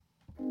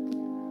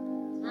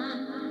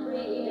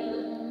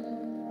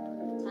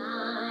Time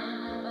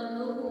for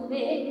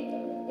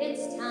moving.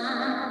 It's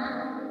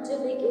time to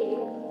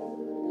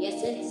begin.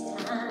 Yes,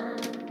 it's time.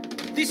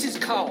 This is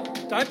Cole.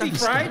 Don't be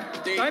afraid.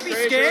 Don't be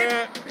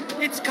scared.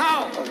 It's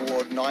Cole.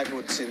 Award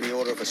knighthoods in the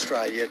Order of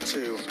Australia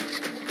to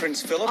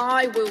Prince Philip.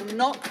 I will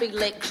not be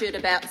lectured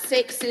about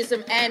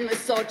sexism and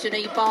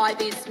misogyny by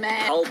this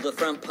man. Hold the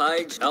front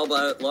page.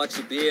 Albo likes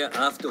a beer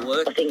after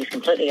work. I think he's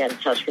completely out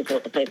of touch with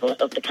what the people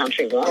of the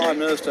country want. Prime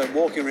Minister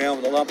walking around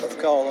with a lump of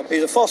coal.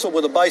 He's a fossil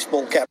with a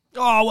baseball cap.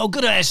 Oh, well,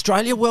 good day,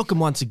 Australia. Welcome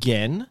once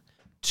again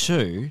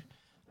to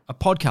a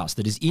podcast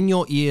that is in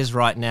your ears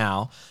right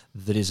now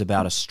that is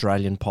about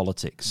Australian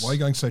politics. Why are you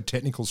going so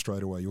technical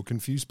straight away? You'll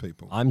confuse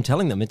people. I'm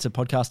telling them it's a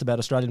podcast about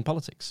Australian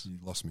politics. You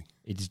lost me.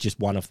 It is just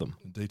one of them.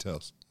 The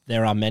details.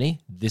 There are many.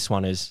 This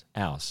one is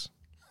ours.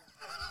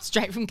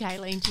 Straight from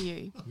Kayleen to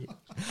you.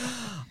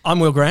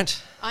 I'm Will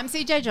Grant. I'm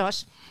CJ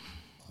Josh.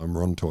 I'm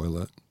Ron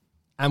Toilet.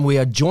 And we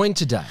are joined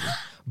today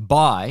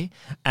by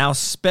our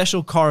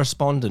special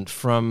correspondent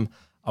from,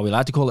 are we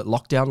allowed to call it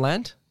lockdown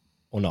land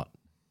or not?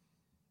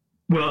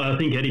 Well, I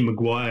think Eddie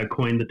Maguire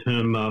coined the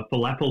term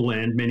falafel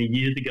land many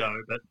years ago,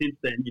 but since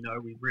then,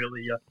 we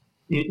really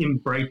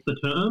embraced the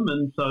term.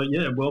 And so,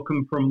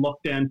 welcome from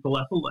lockdown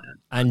falafel land.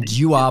 And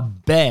you are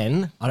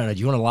Ben. I don't know, do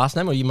you want a last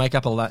name or you make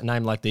up a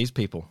name like these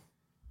people?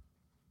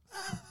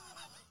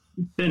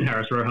 Ben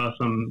Harris Rojas.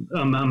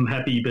 I'm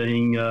happy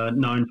being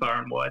known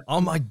far and wide.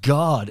 Oh, my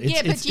God.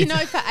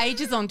 For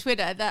ages on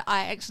Twitter that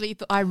I actually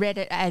I read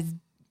it as,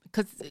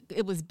 because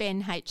it was Ben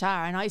HR,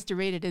 and I used to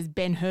read it as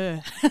Ben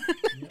Hur.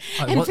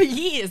 For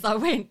years I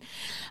went,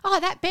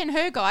 that Ben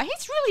Hur guy,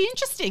 he's really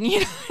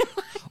interesting,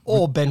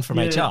 Or Ben from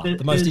HR,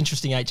 the most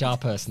interesting HR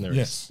person there is.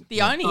 Yes.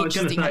 The only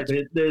interesting. I was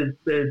going to say,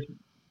 there's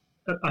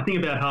I think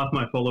about half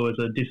my followers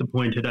are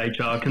disappointed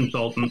HR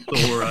consultants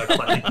or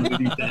classic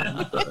movie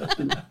fans. So.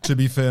 To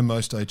be fair,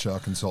 most HR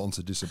consultants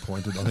are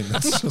disappointed. I think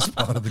that's just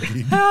part of the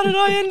gig. How did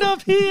I end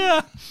up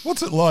here?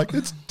 What's it like?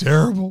 It's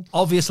terrible.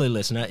 Obviously,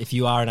 listener, if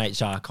you are an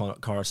HR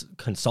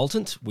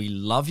consultant, we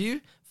love you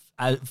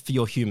for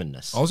your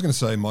humanness. I was going to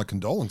say my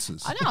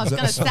condolences. I know, I was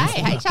going to say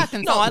HR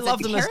consultants I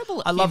love them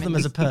terrible I love them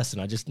as a person.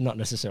 I just not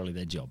necessarily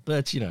their job.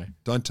 But,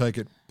 Don't take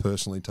it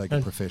personally, take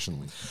it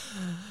professionally.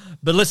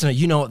 But listener,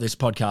 you know what this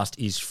podcast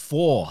is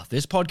for.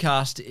 This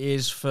podcast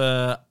is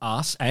for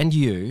us and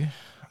you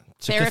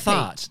to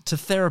catharsis, to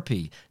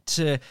therapy,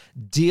 to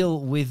deal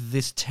with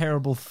this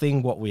terrible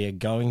thing what we are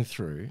going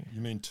through.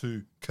 You mean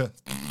to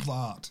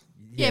catharsis?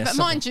 Yeah, but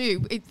mind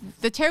you,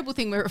 the terrible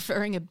thing we're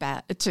referring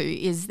to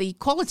is the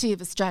quality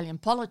of Australian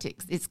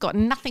politics. It's got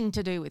nothing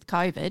to do with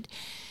COVID.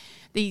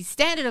 The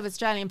standard of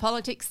Australian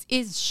politics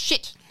is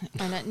shit,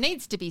 and it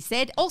needs to be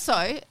said.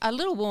 Also, a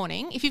little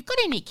warning, if you've got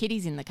any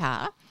kiddies in the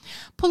car,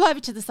 pull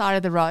over to the side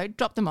of the road,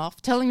 drop them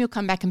off, tell them you'll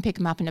come back and pick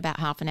them up in about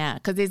half an hour,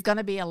 because there's going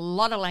to be a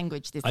lot of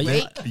language this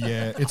week.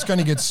 Yeah, it's going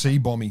to get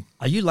C-bomby.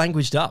 Are you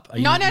languaged up?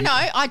 No.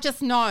 I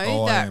just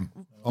know that...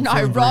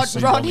 I am. Rod's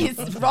got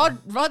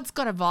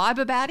a vibe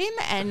about him,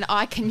 and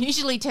I can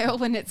usually tell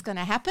when it's going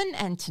to happen,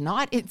 and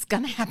tonight it's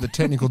going to happen. The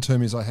technical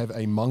term is I have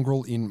a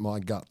mongrel in my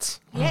guts.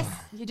 Yes,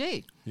 you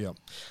do. Yeah.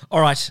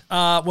 All right.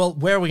 Well,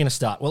 where are we going to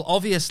start? Well,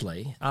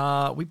 obviously,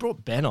 we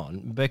brought Ben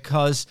on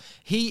because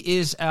he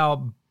is our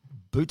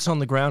boots on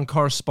the ground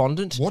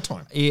correspondent.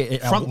 Wartime.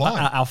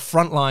 Our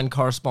frontline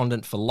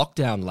correspondent for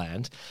lockdown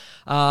land.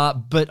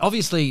 But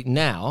obviously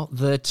now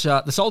that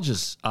the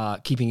soldiers are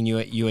keeping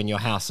you in your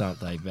house, aren't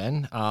they,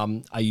 Ben?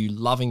 Are you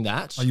loving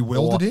that? Are you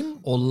welded in?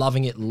 Or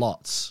loving it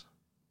lots?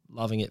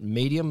 Loving it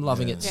medium?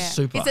 Loving it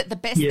super? Is it the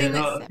best thing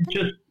that's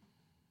happened?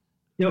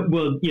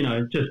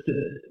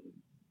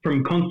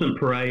 From constant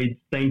parades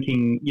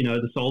thanking,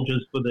 the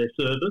soldiers for their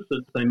service as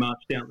they march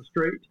down the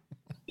street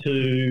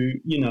to,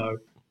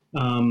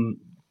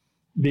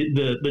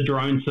 the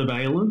drone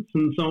surveillance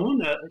and so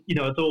on.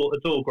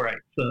 It's all great.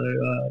 So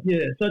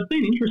so it's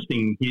been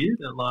interesting here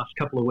the last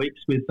couple of weeks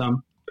with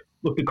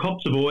the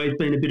cops have always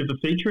been a bit of a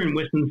feature in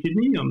Western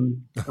Sydney.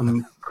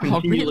 I'm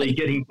continually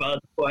getting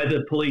buzzed by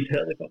the police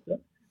helicopter,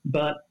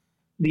 but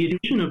the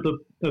addition of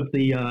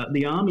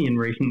the army in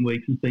recent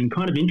weeks has been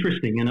kind of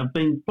interesting, and I've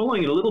been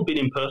following it a little bit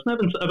in person.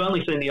 I've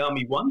only seen the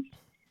army once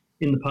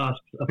in the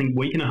past, I think,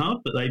 week and a half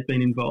that they've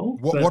been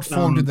involved. What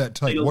form did that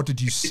take? What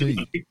did you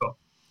see?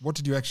 What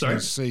did you actually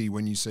see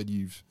when you said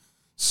you've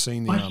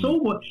seen the army? I saw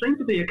what seemed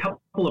to be a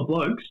couple of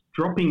blokes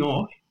dropping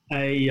off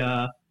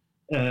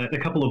a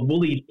couple of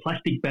Woolies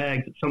plastic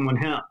bags at someone's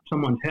house.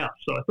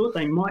 So I thought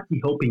they might be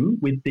helping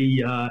with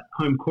the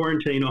home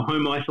quarantine or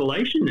home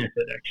isolation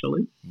effort,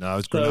 actually. No,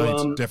 it's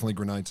grenades. Definitely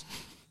grenades.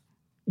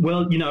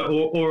 Well,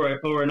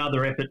 or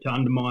another effort to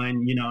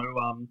undermine,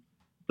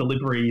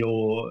 delivery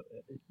or,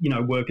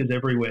 workers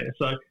everywhere.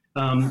 So,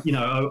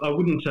 I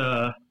wouldn't,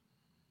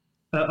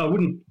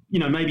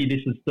 maybe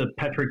this is the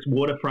Patrick's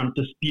waterfront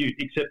dispute,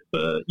 except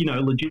for,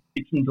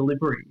 logistics and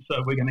delivery.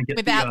 So we're going to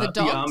get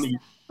the army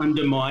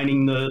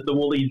undermining the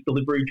Woolies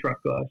delivery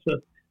truck guy. So,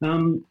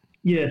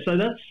 so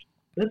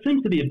that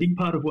seems to be a big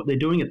part of what they're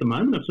doing at the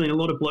moment. I've seen a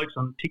lot of blokes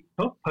on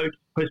TikTok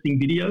posting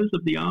videos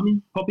of the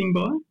army popping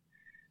by.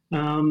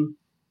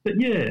 But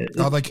yeah.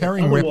 Are they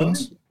carrying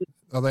weapons?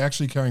 Are they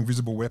actually carrying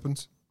visible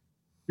weapons?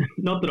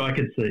 Not that I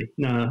could see.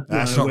 No.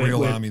 That's not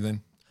real army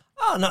then.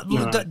 Oh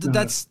no,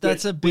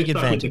 that's a big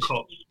advantage.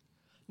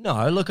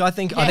 No, look, I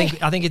think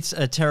it's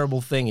a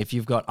terrible thing if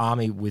you've got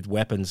army with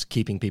weapons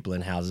keeping people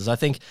in houses. I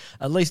think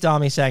at least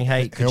army saying,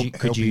 "Hey,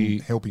 could you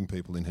helping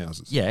people in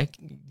houses?" Yeah.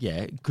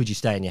 Could you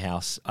stay in your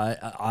house?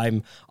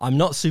 I'm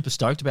not super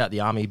stoked about the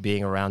army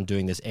being around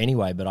doing this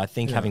anyway, but I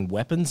think having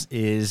weapons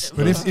is.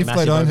 But if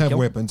they don't have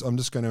weapons, I'm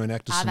just going to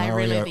enact a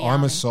scenario. Really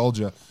I'm a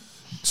soldier,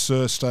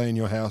 sir. Stay in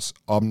your house.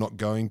 I'm not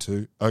going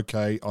to.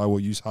 Okay, I will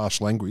use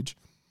harsh language.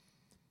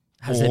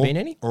 Has there been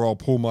any? Or I'll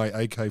pull my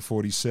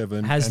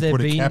AK-47 and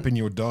put a cap in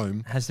your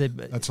dome. Has there?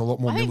 That's a lot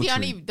more military. I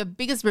think the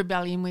biggest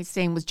rebellion we've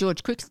seen was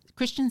George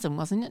Christensen,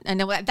 wasn't it? And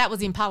that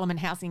was in Parliament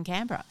House in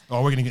Canberra.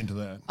 Oh, we're going to get into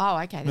that. Oh,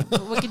 okay.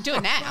 We can do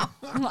it now.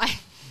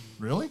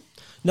 Really?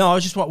 No, I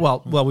just want.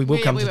 Well, we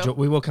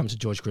will come to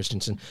George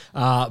Christensen,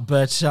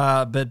 but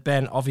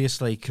Ben,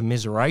 obviously,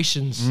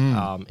 commiserations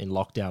in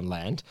lockdown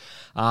land.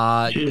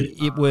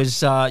 It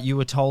was you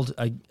were told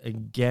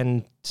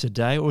again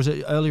today, or was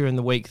it earlier in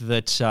the week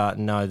that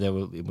no,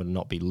 it would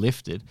not be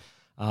lifted.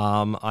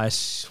 I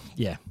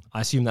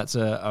assume that's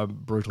a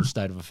brutal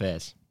state of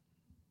affairs.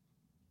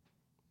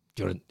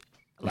 Do you want to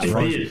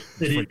elaborate?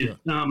 It is.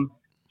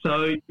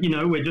 So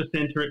we're just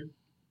entering.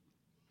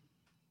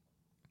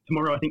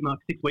 Tomorrow, I think,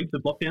 marks 6 weeks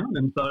of lockdown,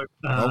 and so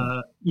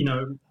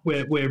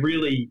we're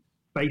really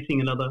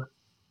facing another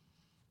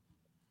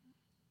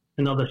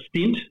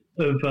stint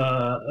of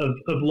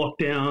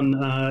lockdown.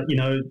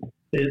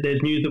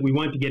 There's news that we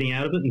won't be getting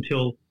out of it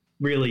until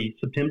really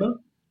September,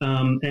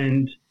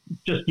 and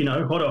just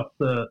hot off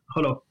the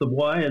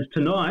wires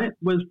tonight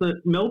was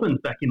that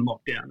Melbourne's back in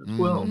lockdown as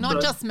well.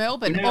 Not just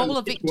Melbourne, all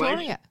of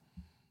Victoria.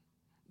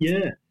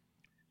 Yeah,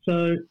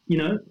 so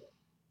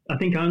I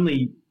think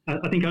only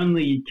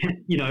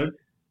the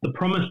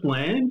promised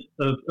land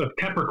of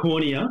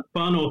Capricornia,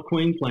 far north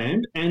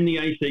Queensland, and the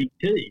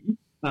ACT,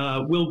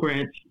 Will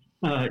Grant's,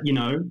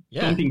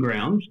 stomping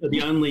grounds are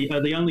the only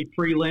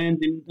free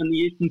lands in the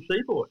eastern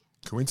seaboard.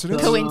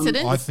 Coincidence?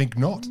 I think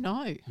not.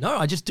 No,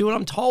 I just do what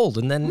I'm told,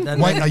 and then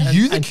wait, are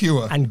you the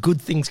cure? And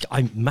good things,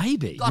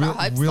 maybe. God,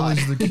 I hope Will so.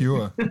 is the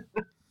cure.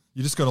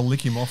 You just got to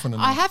lick him often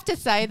enough. I have to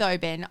say, though,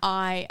 Ben,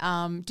 I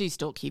do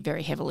stalk you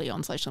very heavily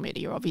on social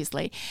media,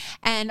 obviously,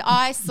 and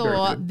I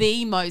saw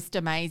the most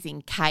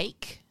amazing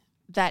cake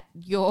that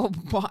your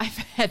wife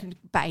had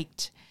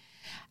baked.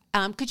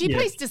 Could you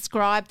please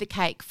describe the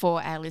cake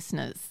for our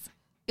listeners?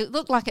 It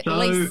looked like at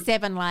least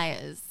 7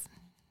 layers.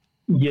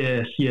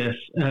 Yes.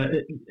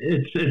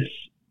 It's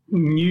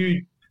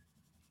new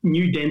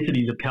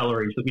densities of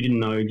calories that we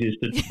didn't know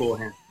existed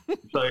beforehand.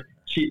 So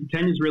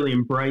Tanya's really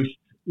embraced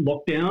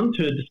lockdown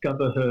to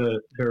discover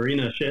her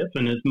inner chef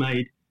and has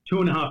made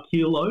 2.5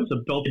 kilos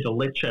of dulce de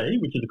leche,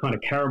 which is a kind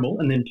of caramel,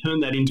 and then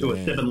turned that into a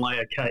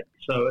 7-layer cake.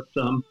 So it's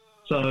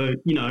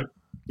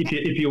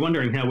if you're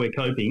wondering how we're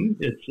coping,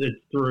 it's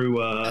through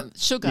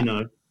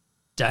sugar.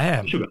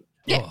 Damn. Sugar.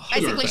 Yeah,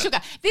 basically sugar.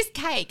 This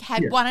cake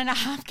had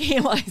 1.5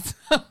 kilos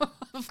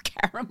of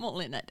caramel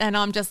in it, and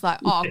I'm just like,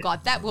 oh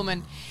God, that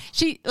woman.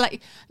 She's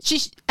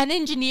an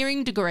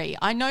engineering degree.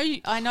 I know.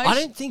 I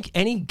don't think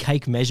any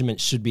cake measurement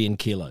should be in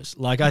kilos.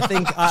 Like I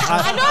think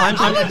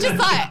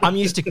I'm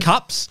used to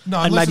cups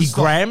and maybe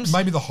grams.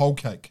 Maybe the whole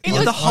cake.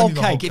 The whole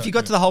cake. If you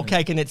got to the whole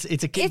cake and it's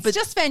a cake, it's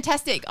just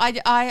fantastic.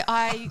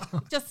 I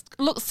just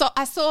look. So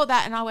I saw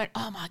that and I went,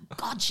 oh my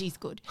God, she's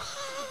good.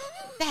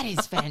 That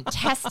is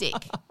fantastic.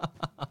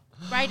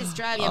 Great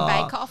Australian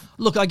Bake Off.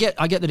 Look, I get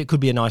that it could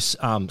be a nice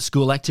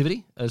school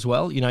activity as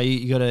well. You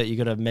got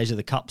to measure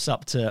the cups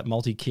up to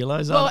multi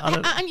kilos. Well,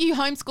 aren't you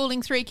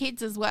homeschooling 3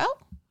 kids as well?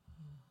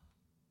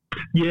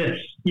 Yes.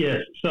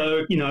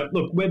 So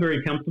look, we're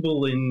very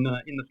comfortable in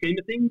the scheme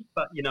of things,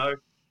 but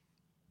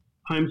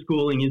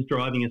homeschooling is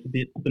driving us a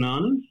bit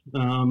bananas.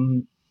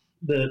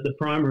 The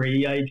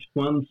primary aged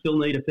ones still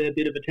need a fair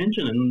bit of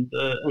attention,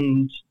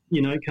 and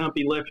can't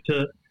be left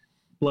to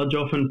bludge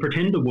off and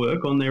pretend to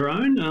work on their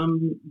own,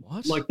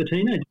 like the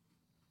teenagers.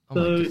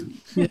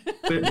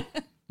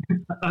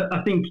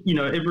 I think,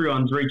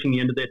 everyone's reaching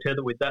the end of their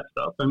tether with that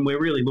stuff, and we're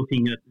really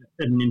looking at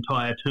an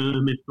entire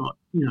term, if not,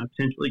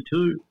 potentially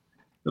 2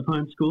 of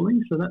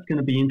homeschooling. So that's going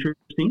to be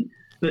interesting.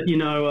 But,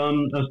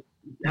 I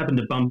happened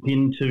to bump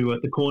into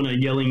at the corner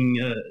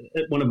yelling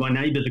at one of my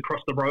neighbours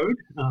across the road.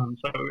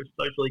 So I was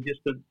socially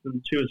distanced,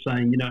 and she was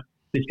saying,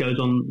 this goes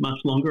on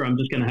much longer. I'm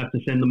just going to have to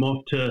send them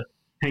off to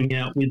hang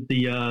out with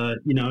the,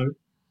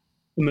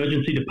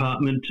 emergency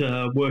department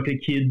worker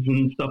kids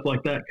and stuff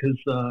like that, because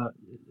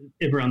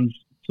everyone's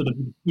sort of,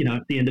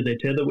 at the end of their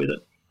tether with it.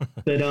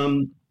 But,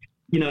 and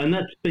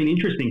that's been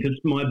interesting, because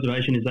my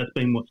observation is that's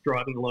been what's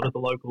driving a lot of the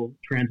local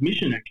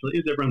transmission, actually,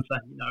 is everyone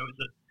saying, is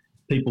it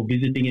people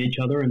visiting each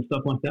other and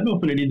stuff like that?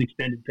 Often it is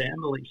extended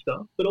family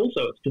stuff, but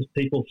also it's just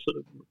people sort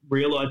of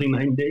realising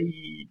they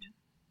need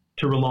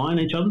to rely on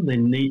each other.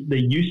 They're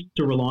used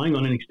to relying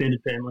on an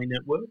extended family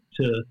network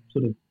to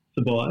sort of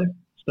survive,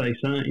 stay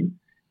sane.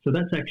 So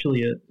that's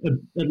actually a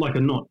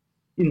not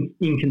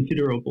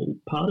inconsiderable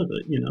part of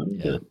it,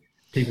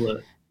 people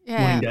are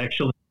wanting to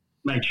actually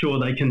make sure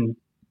they can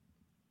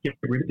get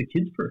rid of the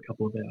kids for a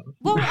couple of hours.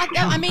 Well,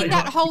 I mean,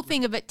 that whole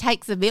thing of it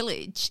takes a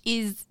village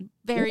is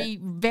very,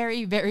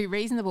 very, very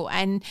reasonable.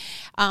 And,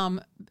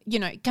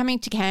 coming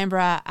to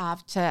Canberra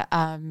after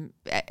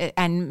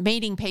and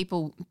meeting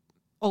people,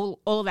 all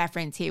of our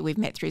friends here we've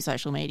met through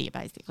social media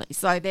basically.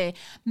 So they're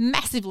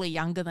massively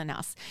younger than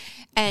us.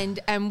 And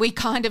we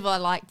kind of are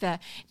like the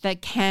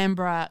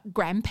Canberra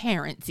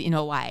grandparents in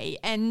a way.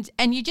 And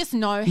you just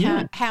know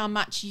how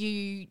much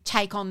you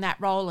take on that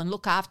role and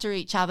look after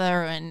each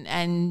other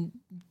and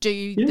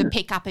do the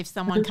pick up if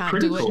someone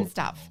can't do it and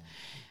stuff.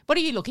 What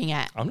are you looking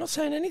at? I'm not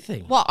saying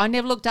anything. What? I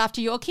never looked after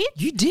your kids?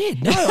 You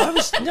did. No, I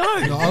was no.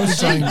 I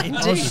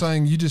was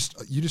saying you just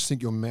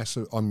think you're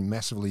massive. I'm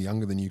massively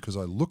younger than you because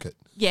I look it.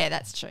 Yeah,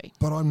 that's true.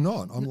 But I'm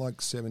not. I'm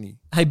like 70.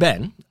 Hey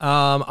Ben,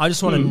 I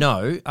just want to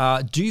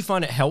know: do you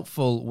find it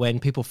helpful when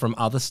people from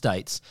other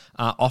states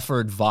offer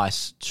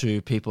advice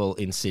to people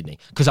in Sydney?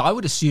 Because I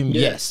would assume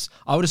yes.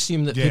 I would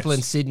assume that people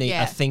in Sydney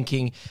are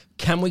thinking,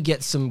 can we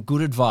get some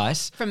good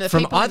advice from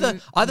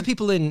either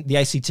people in the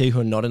ACT who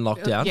are not in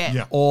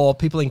lockdown or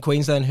people in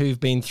Queensland who've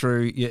been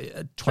through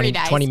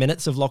 20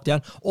 minutes of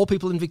lockdown, or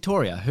people in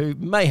Victoria who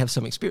may have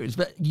some experience,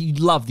 but you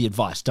love the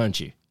advice, don't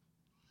you?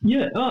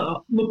 Yeah,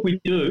 look, we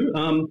do.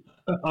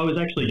 I was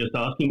actually just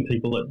asking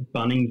people at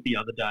Bunnings the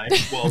other day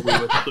while we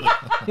were sort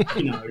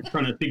of,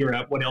 trying to figure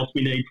out what else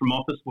we need from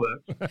office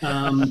work.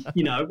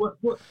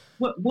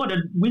 What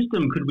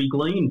wisdom could we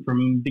glean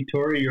from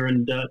Victoria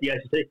and the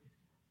ACT?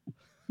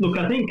 Look,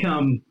 I think.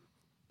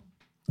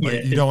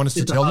 Wait, you don't want us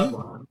to tell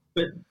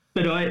you?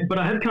 But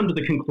I have come to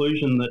the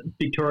conclusion that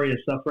Victoria is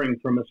suffering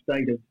from a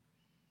state of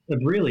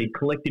really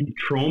collective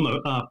trauma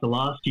after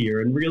last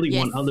year, and really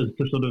want others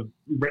to sort of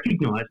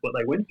recognise what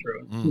they went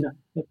through.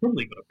 They've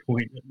probably got a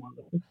point at one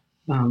level.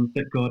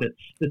 But God,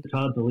 it's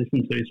hard to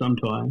listen to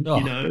sometimes.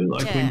 When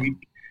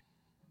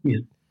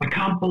I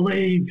can't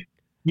believe,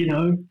 you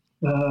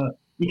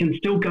can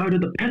still go to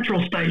the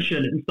petrol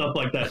station and stuff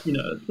like that.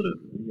 It's sort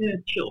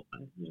of chill.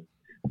 Yeah.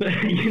 But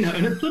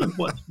and it's sort of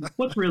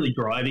what's really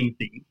driving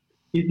things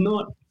is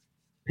not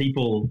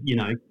people,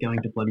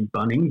 going to bloody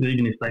Bunnings,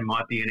 even if they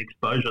might be an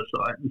exposure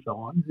site and so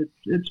on.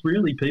 It's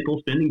really people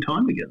spending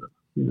time together.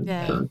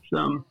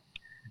 So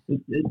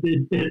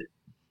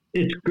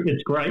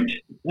it's great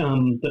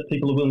that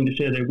people are willing to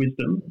share their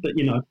wisdom. But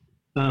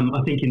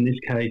I think in this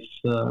case,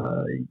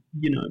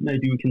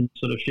 maybe we can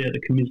sort of share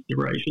the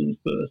commiserations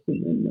first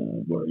and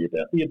then worry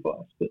about the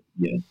advice. But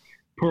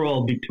poor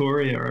old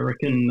Victoria, I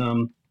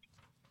reckon.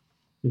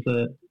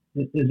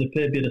 There's a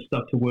fair bit of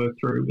stuff to work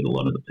through with a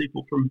lot of the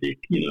people from Vic,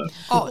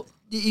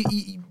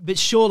 But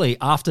surely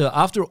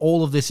after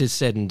all of this is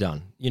said and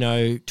done,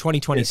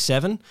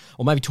 2027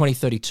 or maybe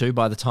 2032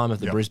 by the time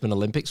of the Brisbane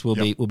Olympics, we'll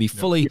be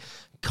fully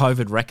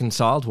COVID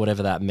reconciled,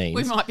 whatever that means.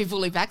 We might be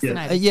fully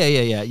vaccinated.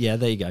 Yeah.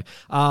 There you go.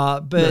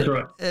 But that's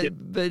right.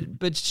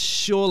 But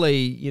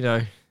surely,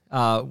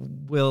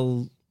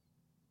 we'll.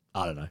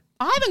 I don't know.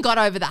 I haven't got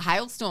over the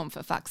hailstorm,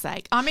 for fuck's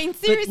sake. I mean,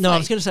 seriously. No, I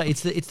was going to say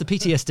it's the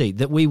PTSD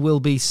that we will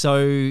be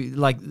so,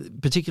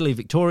 particularly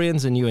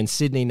Victorians and you in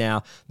Sydney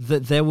now,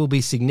 that there will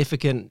be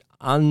significant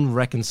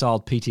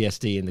unreconciled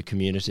PTSD in the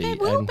community. There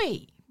will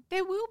be.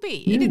 There will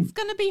be. Yeah. It's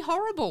going to be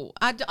horrible.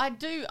 I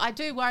do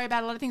worry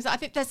about a lot of things. I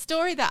think the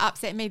story that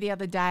upset me the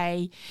other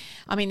day,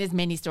 I mean, there's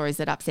many stories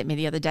that upset me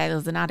the other day. There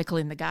was an article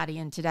in The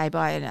Guardian today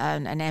by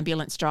an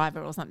ambulance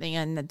driver or something,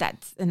 and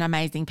that's an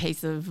amazing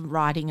piece of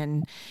writing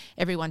and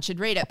everyone should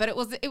read it. But it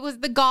was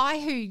the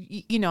guy who,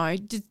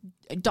 just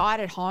died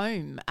at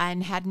home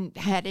and hadn't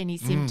had any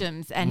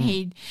symptoms, and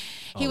he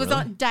was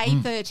on day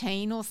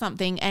 13 or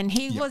something, and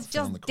he was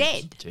just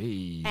dead.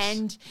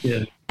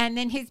 Jeez. And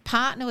then his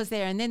partner was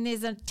there, and then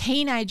there's a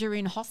teenager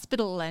in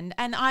hospital, and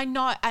I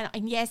know,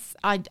 and yes,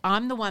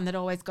 I'm the one that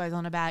always goes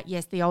on about,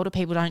 yes, the older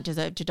people don't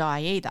deserve to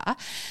die either,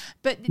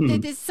 but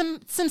there's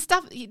some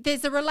stuff,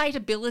 there's a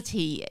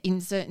relatability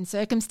in certain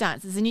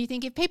circumstances, and you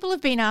think if people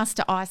have been asked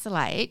to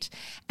isolate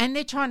and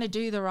they're trying to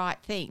do the right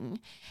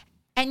thing,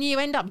 and you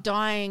end up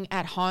dying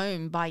at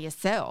home by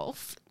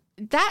yourself,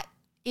 that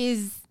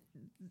is...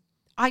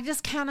 I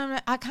can't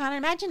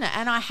imagine it,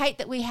 and I hate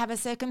that we have a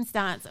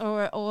circumstance,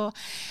 or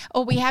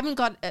we haven't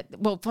got.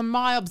 Well, from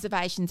my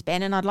observations,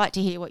 Ben, and I'd like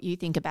to hear what you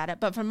think about it.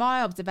 But from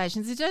my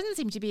observations, there doesn't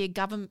seem to be a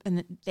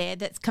government there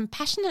that's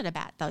compassionate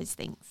about those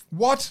things.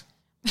 What?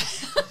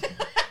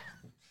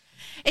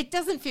 It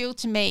doesn't feel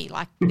to me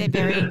like they're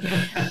very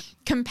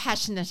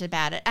compassionate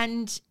about it,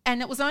 and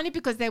it was only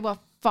because there were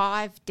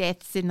 5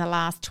 deaths in the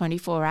last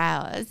 24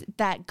 hours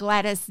that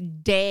Gladys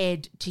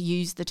dared to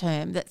use the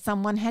term that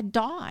someone had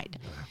died.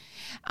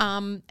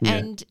 And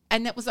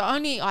that was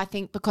only, I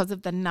think, because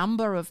of the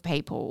number of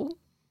people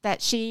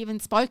that she even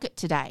spoke it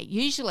today.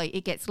 Usually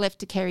it gets left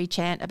to Kerry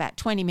Chant about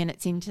 20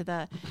 minutes into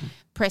the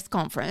press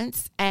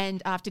conference,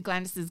 and after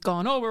Gladys has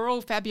gone, we're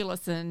all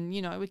fabulous and,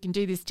 we can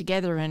do this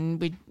together,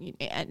 and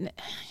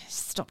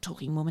stop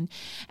talking, woman.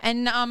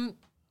 And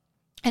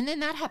then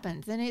that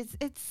happens, and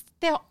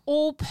they're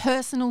all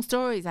personal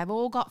stories. They've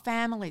all got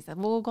families. They've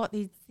all got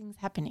these things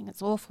happening.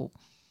 It's awful.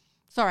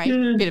 Sorry,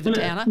 bit of a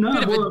downer.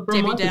 Bit of a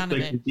from my Debbie Downer there.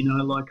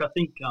 perspective, I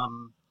think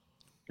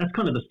that's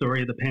kind of the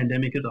story of the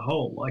pandemic as a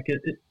whole. Like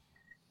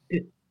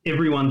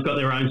everyone's got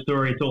their own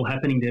story. It's all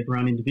happening to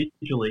everyone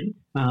individually.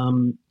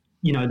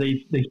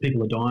 These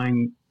people are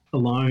dying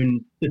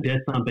alone. The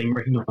deaths aren't being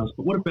recognised.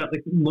 But what about the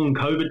long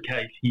COVID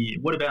case here?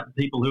 What about the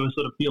people who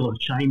sort of feel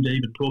ashamed to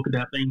even talk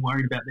about being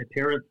worried about their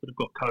parents that have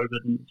got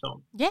COVID and so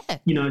on? Yeah.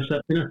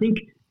 And I think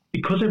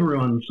because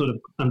everyone's sort of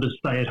under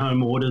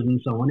stay-at-home orders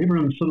and so on,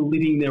 everyone's sort of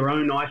living their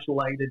own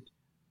isolated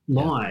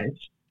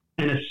lives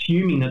and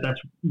assuming that that's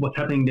what's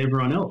happening to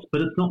everyone else.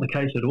 But it's not the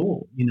case at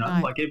all.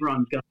 Like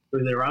everyone's going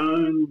through their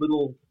own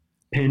little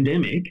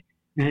pandemic.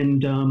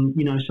 And,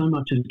 so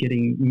much is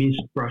getting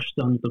missed, brushed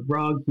under the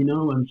rug,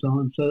 and so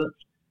on. So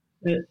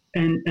that's,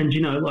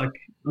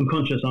 I'm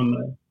conscious I'm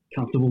a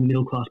comfortable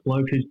middle-class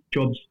bloke whose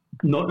job's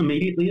not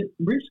immediately at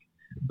risk.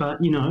 But,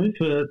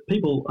 for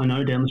people I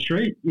know down the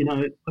street,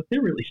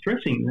 they're really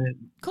stressing.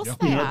 Of course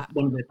they are.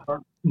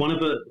 One of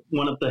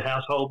the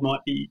household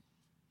might be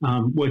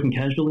working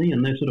casually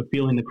and they're sort of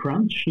feeling the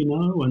crunch,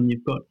 and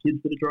you've got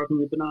kids that are driving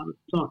with bananas and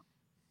so on.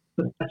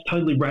 But that's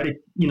totally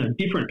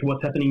different to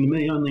what's happening to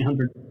me only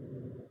 100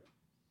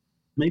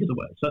 metres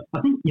away. So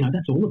I think,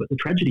 that's all of it. The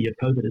tragedy of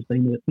COVID has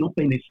been that it's not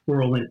been this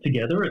we're all in it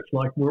together. It's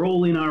like we're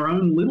all in our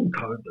own little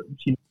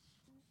COVIDs.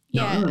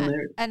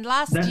 And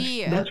last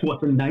year... That's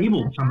what's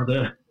enabled some of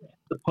the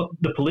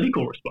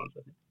political response,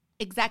 I think.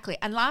 Exactly.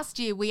 And last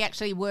year we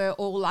actually were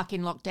all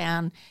in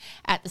lockdown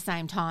at the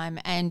same time,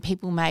 and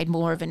people made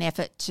more of an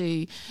effort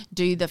to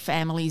do the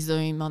family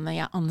Zoom on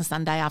the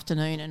Sunday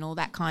afternoon and all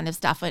that kind of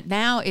stuff. But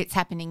now it's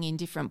happening in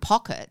different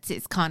pockets.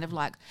 It's kind of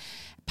like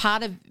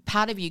part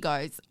of you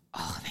goes,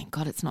 oh, thank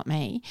God it's not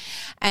me.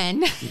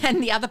 And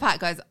the other part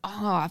goes,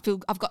 oh, I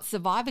feel I've got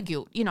survivor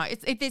guilt.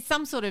 There's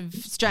some sort of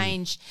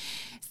strange...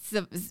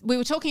 We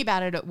were talking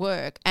about it at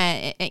work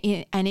and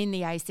in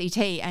the ACT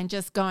and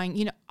just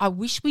going, I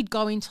wish we'd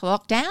go into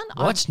lockdown.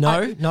 What?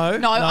 No.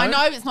 I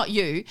know it's not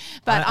you,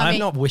 but I'm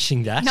not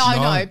wishing that.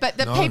 No, but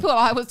the people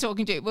I was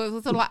talking to were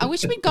sort of like, I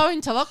wish we'd go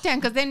into lockdown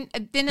because then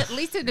at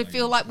least it'd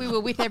feel like we were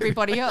with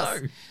everybody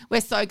else.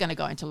 We're so going to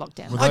go into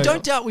lockdown. I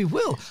don't doubt we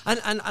will,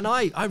 and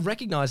I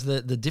recognise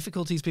the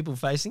difficulties people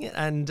facing it,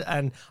 and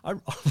I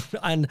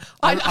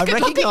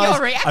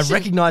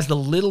recognise the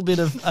little bit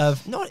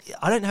of no.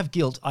 I don't have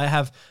guilt. I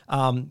have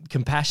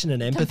compassion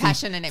and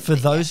empathy for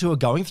those who are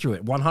going through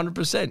it.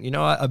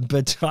 100%.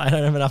 But I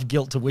don't have enough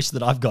guilt to wish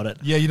that I've got it.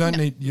 Yeah, you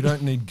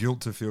don't need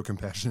guilt to feel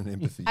compassion and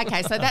empathy.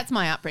 Okay, so that's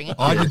my upbringing.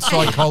 I did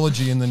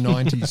psychology in the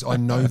 90s. I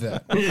know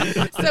that.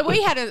 So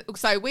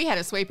we had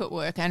a sweep at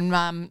work, and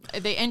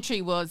the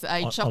entry was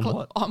a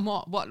chocolate on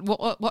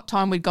what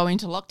time we'd go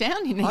into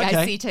lockdown in the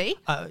ACT.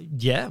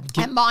 Yeah,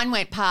 and mine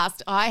went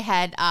past. I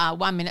had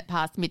 1 minute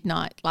past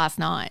midnight last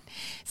night.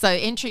 So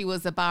entry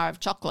was a bar of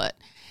chocolate.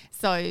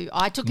 So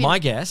I took my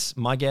guess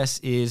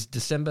is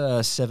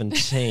December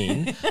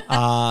 17,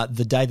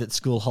 the day that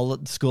school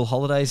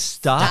holidays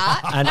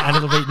start. And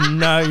it'll be,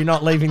 no, you're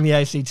not leaving the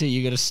ACT.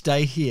 You're going to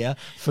stay here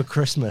for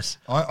Christmas.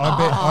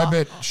 I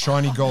bet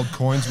shiny gold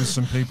coins with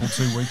some people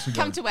 2 weeks ago.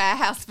 Come to our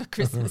house for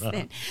Christmas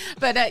then.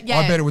 But I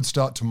bet it would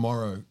start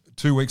tomorrow.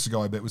 2 weeks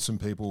ago, I bet with some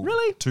people.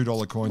 Really?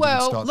 $2 coins would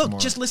start tomorrow. Look,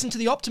 just listen to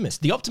the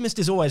optimist. The optimist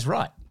is always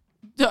right.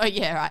 Oh,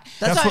 yeah, right.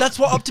 That's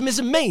what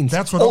optimism means.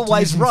 That's what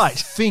always right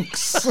thinks.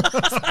 So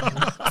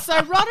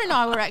Rod and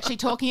I were actually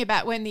talking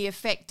about when the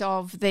effect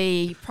of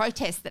the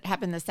protest that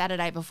happened the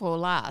Saturday before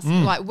last.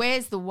 Like,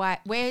 where's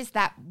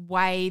that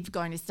wave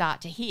going to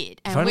start to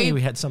hit? And if only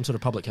we had some sort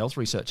of public health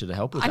researcher to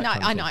help with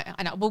that. I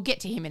know. We'll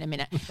get to him in a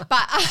minute.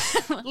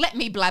 But let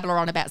me blabber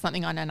on about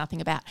something I know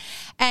nothing about.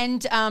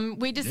 And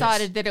we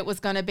decided that it was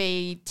going to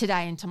be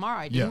today and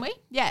tomorrow, didn't we?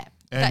 Yeah.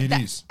 And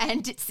it is.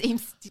 And it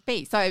seems to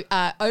be. So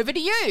over to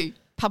you,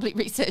 public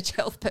research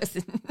health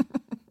person.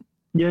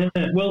 Yeah,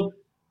 well,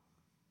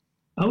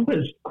 I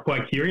was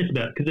quite curious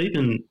about it because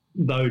even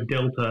though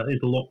Delta is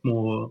a lot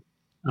more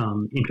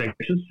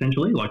infectious,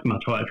 essentially, like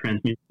much higher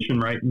transmission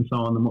rate and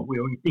so on than what we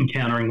were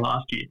encountering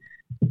last year,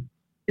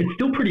 it's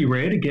still pretty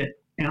rare to get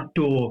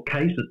outdoor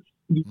cases.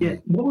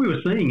 Yet what we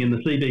were seeing in the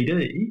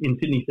CBD, in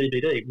Sydney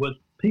CBD, was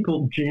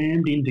people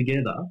jammed in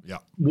together,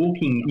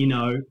 walking,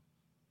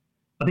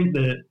 I think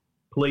the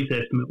police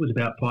estimate was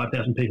about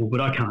 5,000 people,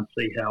 but I can't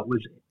see how it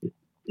was,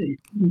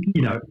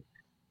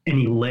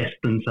 any less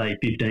than, say,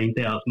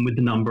 15,000 with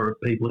the number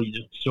of people you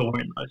just saw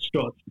in those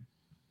shots.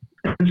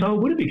 And so I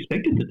would have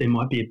expected that there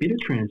might be a bit of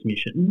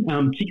transmission,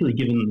 particularly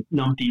given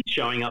numpties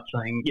showing up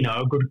saying,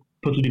 I've got a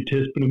positive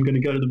test, but I'm going to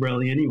go to the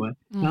rally anyway.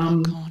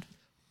 God.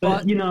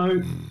 But,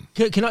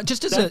 can I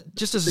just as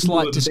a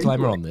slight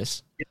disclaimer on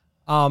this?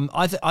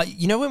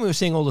 You know, when we were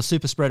seeing all the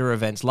super spreader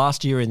events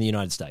last year in the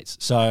United States,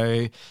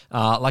 so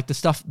like the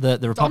stuff, the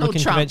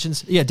Republican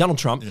conventions, Donald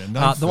Trump,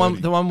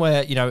 the one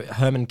where, you know,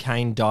 Herman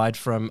Cain died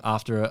from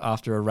after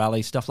a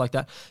rally, stuff like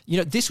that. You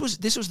know, this was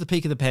the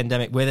peak of the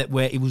pandemic where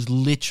it was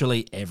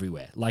literally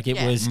everywhere. Like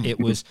it was,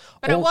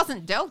 but it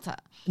wasn't Delta.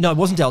 No, it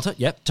wasn't Delta.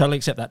 Yep, totally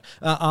accept that.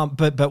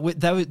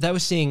 They were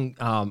seeing,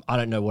 I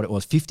don't know what it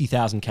was,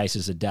 50,000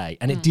 cases a day,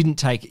 and it didn't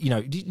take. You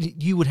know,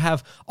 you would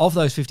have of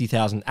those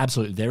 50,000,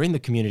 absolutely, they're in the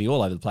community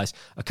all over the place.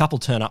 A couple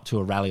turn up to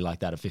a rally like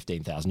that of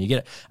 15,000. You get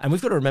it, and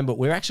we've got to remember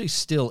we're actually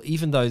still,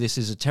 even though this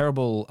is a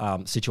terrible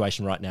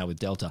situation right now with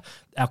Delta,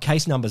 our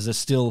case numbers are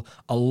still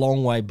a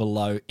long way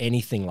below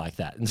anything like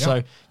that. And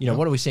so, you know,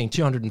 what are we seeing?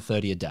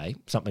 230 a day,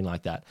 something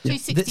like that.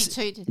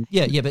 262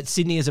 today. Yeah, but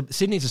Sydney's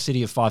a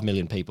city of 5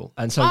 million people,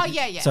 and so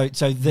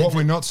So what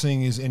we're not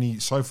seeing is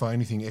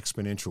anything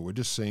exponential. We're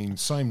just seeing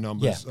same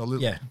numbers, a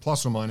little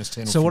plus or minus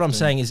 10. So or 15. what I'm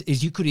saying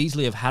is you could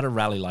easily have had a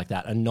rally like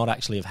that and not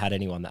actually have had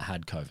anyone that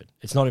had COVID.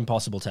 It's not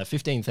impossible to have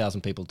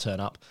 15,000 people turn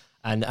up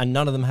and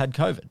none of them had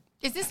COVID.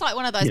 Is this like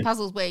one of those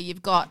puzzles where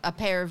you've got a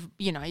pair of,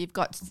 you know, you've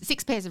got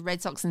 6 pairs of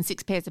red socks and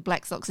 6 pairs of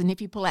black socks, and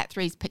if you pull out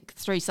three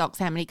socks,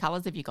 how many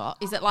colours have you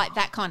got? Is it like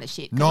that kind of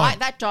shit? 9.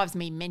 That drives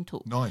me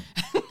mental. 9.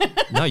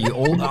 No, you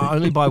all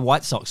only buy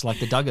white socks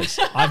like the Duggars.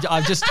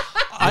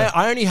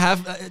 I only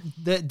have.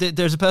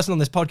 There's a person on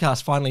this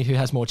podcast finally who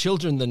has more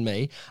children than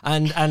me,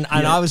 and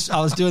I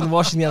was doing the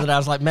washing the other day. I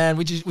was like, man,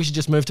 we should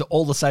just move to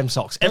all the same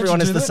socks. Everyone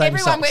has the same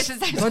socks. Everyone wears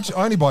the same socks.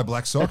 I only buy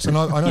black socks, and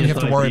I only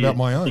have to worry about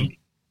my own.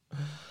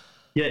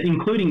 Yeah,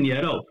 including the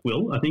adults,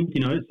 Will. I think,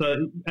 you know,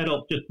 so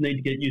adults just need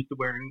to get used to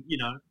wearing, you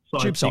know,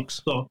 size tube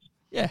 6 socks.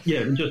 Yeah,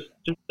 and just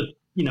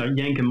you know,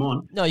 yank them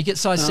on. No, you get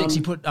size 6.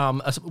 You put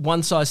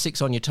one size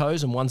 6 on your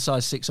toes and one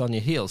size 6 on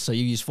your heels, so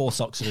you use 4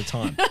 socks at a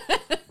time.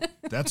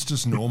 That's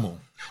just normal.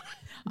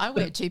 I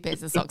wear 2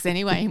 pairs of socks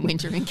anyway in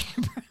winter in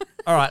Canberra.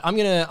 All right, I'm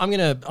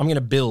gonna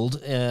build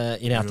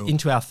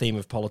into our theme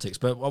of politics.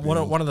 But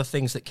one of the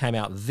things that came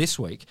out this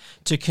week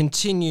to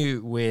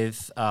continue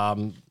with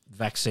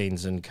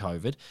vaccines and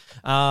COVID,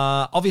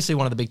 obviously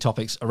one of the big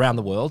topics around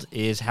the world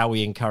is how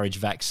we encourage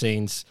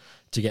vaccines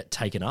to get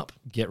taken up,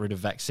 get rid of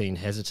vaccine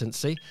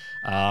hesitancy.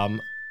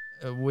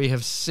 We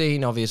have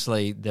seen,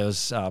 obviously, there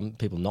was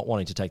people not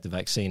wanting to take the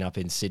vaccine up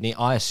in Sydney.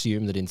 I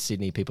assume that in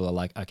Sydney, people are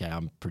like, okay,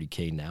 I'm pretty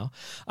keen now.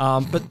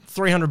 But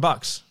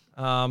 $300.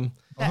 That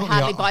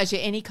hardly buys you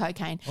any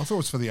cocaine. I thought it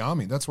was for the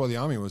army. That's why the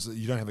army was that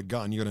you don't have a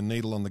gun, you got a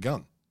needle on the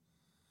gun.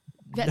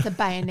 That's a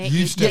bayonet.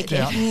 You stepped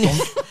out.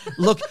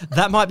 Look,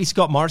 that might be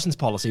Scott Morrison's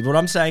policy. But what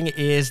I'm saying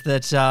is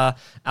that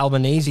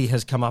Albanese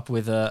has come up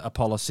with a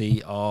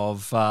policy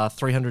of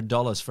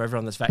 $300 for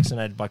everyone that's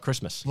vaccinated by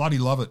Christmas. Bloody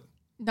love it.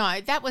 No,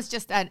 that was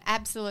just an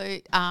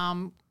absolute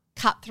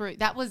cut through.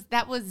 That was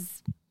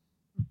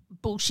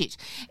bullshit.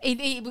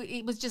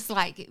 It was just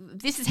like,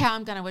 this is how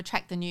I'm going to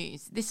attract the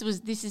news. This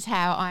is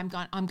how I'm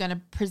going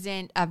to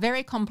present a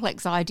very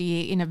complex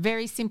idea in a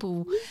very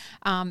simple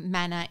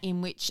manner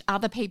in which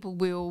other people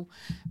will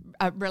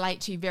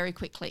relate to very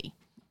quickly.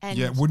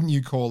 And wouldn't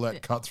you call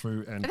that cut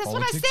through and that's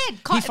politics? What I said.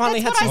 He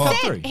finally had some cut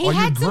through. He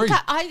had you agreed.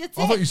 I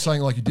thought you were saying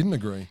like you didn't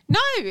agree.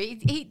 No,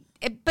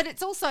 but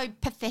it's also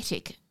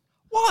pathetic.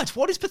 What?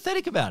 What is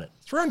pathetic about it?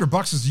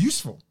 $300 is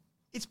useful.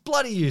 It's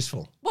bloody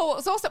useful. Well,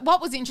 it's also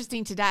what was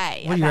interesting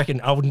today. What do you reckon?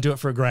 I wouldn't do it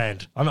for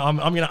 $1,000. I'm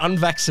going to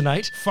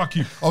unvaccinate. Fuck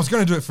you. I was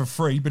going to do it for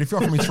free, but if you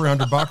offer me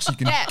 $300, you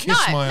can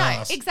kiss my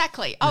ass.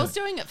 Exactly. I was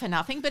doing it for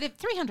nothing, but if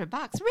 $300,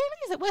 really,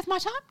 is it worth my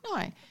time? No.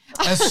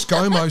 As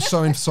ScoMo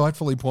so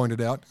insightfully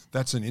pointed out,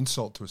 that's an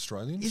insult to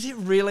Australians. Is it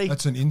really?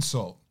 That's an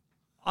insult.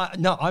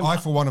 No, I,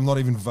 for one, am not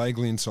even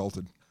vaguely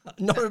insulted.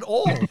 Not at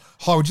all.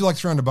 Hi, would you like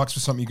 $300 for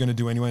something you're going to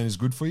do anyway and is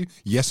good for you?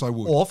 Yes, I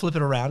would. Or flip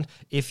it around.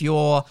 If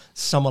you're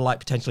someone like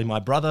potentially my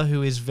brother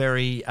who is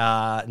very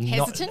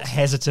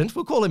hesitant,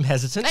 we'll call him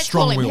hesitant. Let's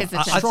call him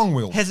hesitant.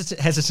 Strong-willed.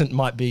 Hesitant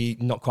might be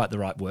not quite the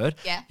right word.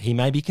 Yeah. He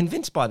may be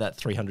convinced by that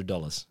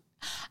 $300.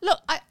 Look,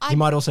 he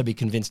might also be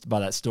convinced by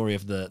that story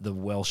of the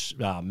Welsh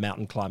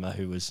mountain climber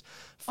who was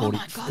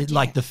 40,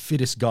 like the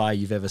fittest guy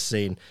you've ever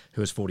seen,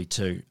 who was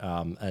 42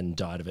 and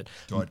died of it.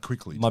 Died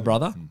quickly. My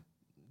brother.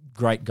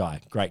 Great guy.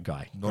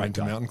 Not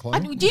into mountain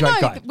climbing? Do you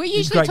know, we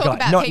usually talk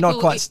about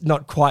people...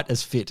 Not quite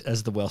as fit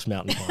as the Welsh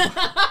mountain climber.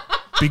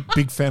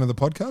 Big fan of the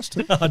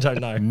podcast? I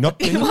don't know.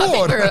 Not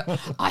anymore.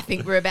 I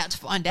think we're about to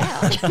find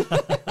out.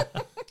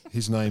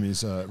 His name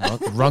is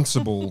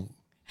Runcible,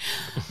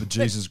 the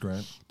Jesus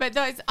Grant. But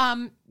those,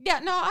 I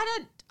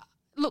don't...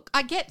 Look,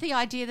 I get the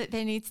idea that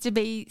there needs to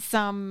be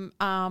some...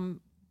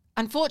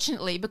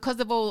 unfortunately, because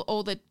of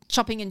all the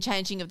chopping and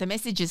changing of the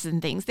messages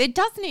and things, there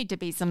does need to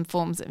be some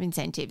forms of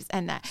incentives.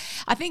 And that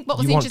I think what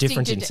was interesting.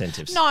 Want different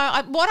incentives? No,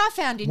 what I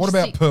found interesting. What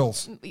about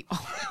pearls?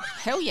 Oh,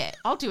 hell yeah,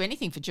 I'll do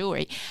anything for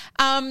jewellery.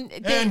 And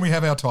we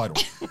have our title.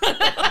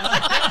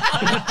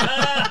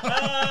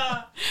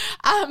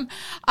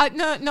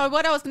 No.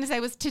 What I was going to say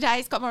was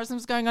today Scott Morrison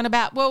was going on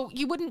about, well,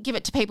 you wouldn't give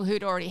it to people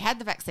who'd already had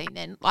the vaccine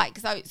then, like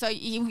so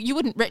you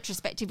wouldn't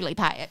retrospectively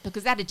pay it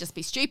because that'd just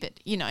be stupid,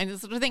 and the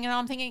sort of thing. And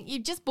I'm thinking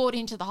you've just bought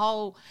into the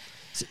whole.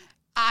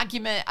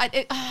 argument.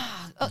 That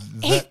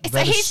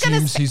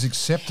assumes he's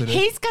accepted it.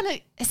 He's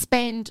going to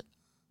spend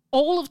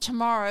all of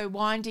tomorrow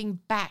winding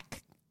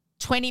back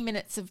 20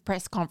 minutes of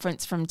press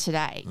conference from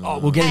today. Oh,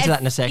 we'll get into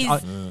that in a second.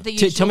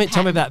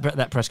 Tell me about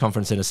that press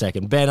conference in a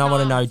second. Ben, I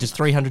want to know, does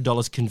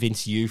 $300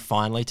 convince you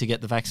finally to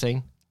get the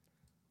vaccine?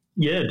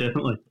 Yeah,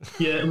 definitely.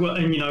 Yeah, well,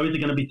 and, is it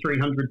going to be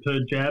 $300 per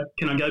jab?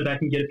 Can I go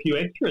back and get a few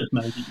extras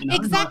maybe?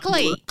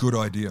 Exactly. Good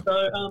idea.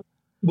 So,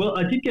 well,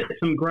 I did get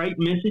some great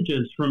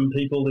messages from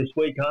people this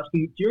week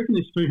asking, do you reckon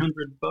this $300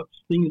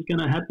 thing is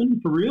going to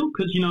happen for real?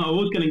 Because, I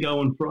was going to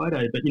go on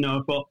Friday, but,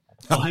 if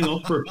I'll hang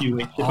off for a few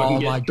weeks. If I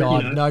can get, my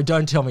God. No,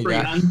 don't tell me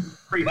that.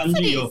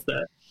 $300 off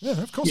that. Yeah,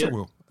 of course it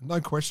will. No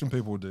question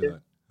people will do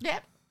that.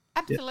 Yep,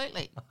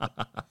 absolutely. I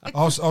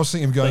was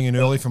thinking of going in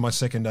early for my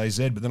second AZ,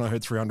 but then I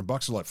heard $300. I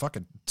was like, fuck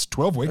it, it's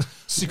 12 weeks,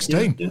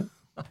 16. Yeah.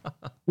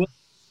 Well,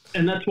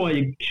 and that's why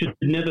you should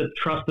never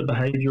trust a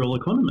behavioural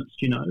economist,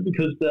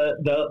 because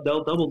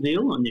they'll double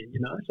deal on you,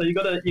 So you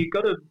got to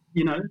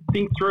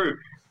think through,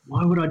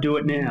 why would I do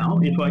it now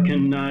if I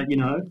can,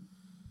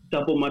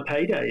 double my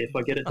payday if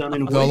I get it done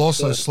in a week? They'll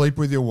also sleep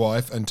with your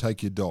wife and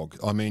take your dog.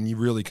 I mean, you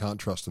really can't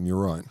trust them.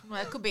 You're right.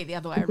 Well, it could be the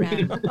other way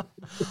around.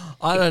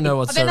 I don't know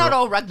what's. They're not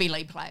all rugby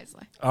league players,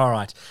 though. All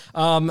right.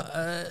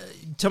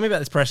 Tell me about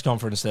this press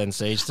conference then,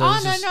 Siege. So no.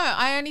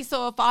 I only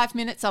saw 5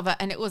 minutes of it,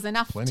 and it was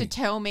enough to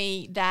tell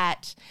me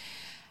that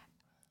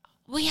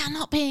we are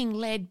not being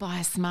led by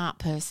a smart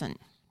person.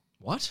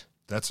 What?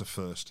 That's a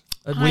first.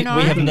 We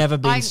have never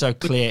been so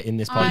clear in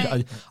this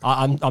podcast.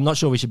 I'm not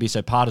sure we should be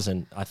so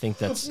partisan. I think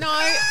that's... No.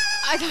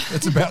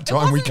 It's about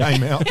time we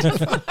came out.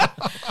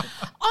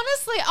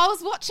 Honestly, I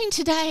was watching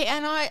today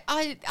and I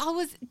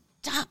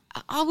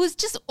was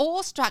just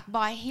awestruck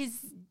by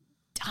his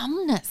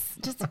dumbness,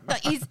 just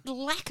his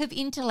lack of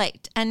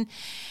intellect. And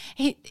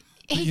he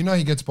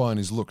he gets by on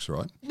his looks,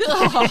 right?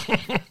 Oh,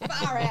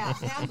 far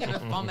out. Now I'm going to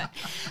vomit.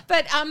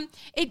 But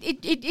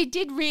it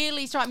did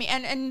really strike me.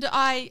 And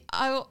I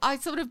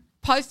sort of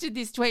posted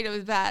this tweet. It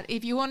was about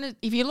if you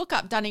look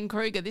up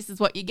Dunning-Kruger, this is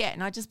what you get.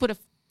 And I just put a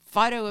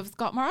photo of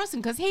Scott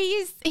Morrison because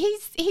he's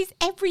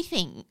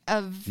everything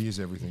of. He is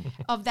everything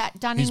of that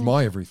Dunning. He's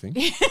my everything.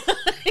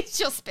 He's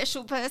your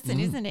special person,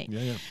 isn't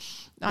he?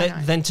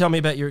 Yeah. Then tell me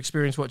about your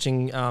experience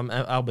watching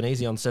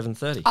Albanese on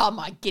 7:30. Oh,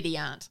 my giddy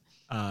aunt.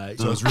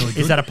 So it's really good.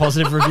 Is that a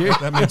positive review?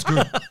 That means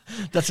good.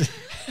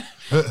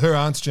 Her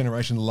aunt's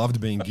generation loved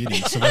being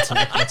giddy, so that's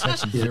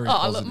actually very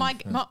positive.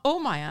 Look, all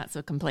my aunts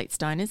are complete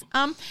stoners.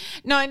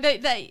 No,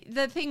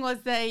 the thing was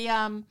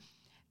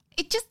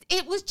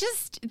it was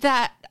just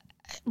that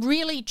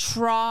really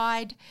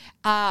tried.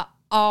 I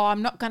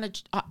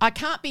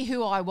can't be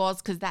who I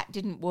was because that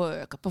didn't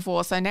work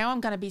before. So now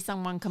I'm going to be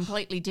someone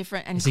completely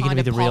different and kind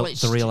of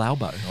polished. The real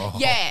Albo? Oh.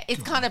 Yeah,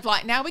 it's kind of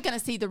like now we're going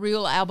to see the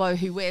real Albo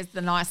who wears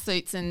the nice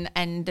suits and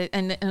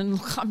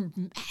look,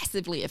 I'm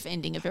massively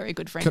offending a very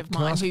good friend of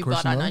mine who,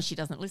 but I know she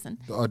doesn't listen.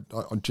 A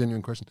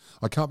genuine question.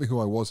 I can't be who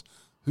I was.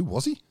 Who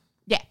was he?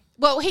 Yeah.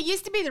 Well, he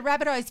used to be the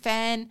Rabbitohs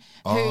fan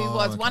who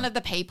was one of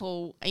the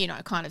people,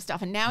 kind of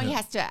stuff. And now he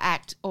has to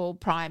act all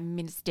prime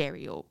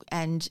ministerial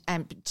and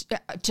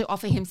to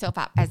offer himself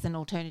up as an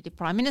alternative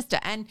prime minister.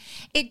 And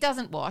it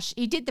doesn't wash.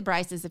 He did the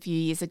braces a few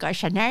years ago,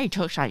 and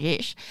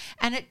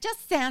it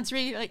just sounds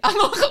really like, oh,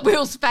 look at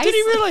Will's face. Did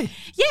he really?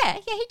 Yeah,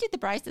 he did the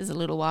braces a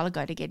little while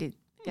ago to get it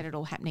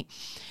all happening.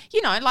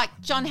 Like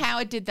John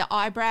Howard did the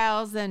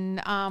eyebrows and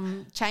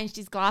changed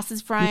his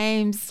glasses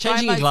frames.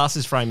 Changing your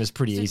glasses frame is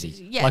pretty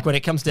easy. Yeah. Like when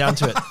it comes down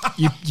to it,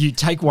 you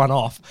take one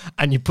off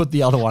and you put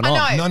the other one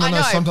on.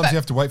 No. Sometimes you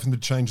have to wait for them to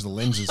change the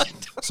lenses,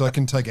 so it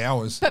can take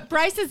hours. But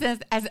braces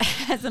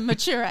as a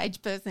mature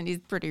age person is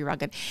pretty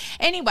rugged.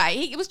 Anyway,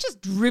 he was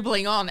just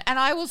dribbling on, and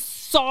I was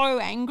so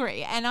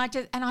angry, and I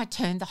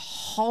turned the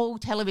whole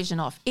television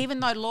off, even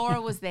though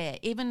Laura was there,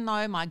 even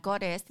though my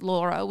goddess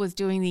Laura was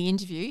doing the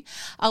interview.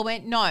 I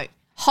went, no,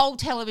 whole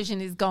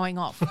television is going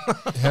off.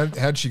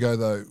 How'd she go,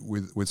 though,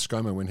 with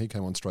ScoMo when he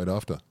came on straight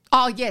after?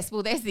 Oh, yes.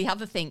 Well, there's the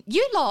other thing.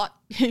 You lot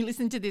who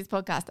listen to this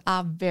podcast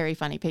are very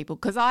funny people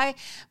because I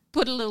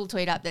put a little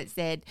tweet up that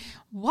said,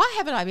 why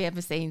haven't I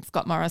ever seen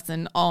Scott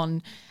Morrison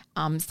on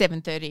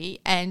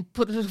 7:30 and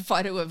put a little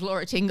photo of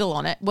Laura Tingle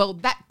on it? Well,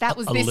 that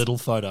was a little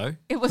photo.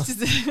 It was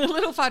just a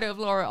little photo of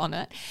Laura on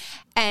it.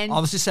 And I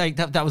was just saying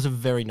that was a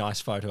very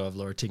nice photo of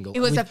Laura Tingle. It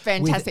was a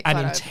fantastic with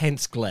photo. An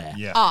intense glare.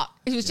 Yeah. Oh,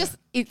 it was just,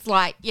 it's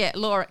like, yeah,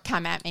 Laura,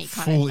 come at me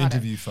kind full of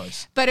interview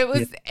face. But it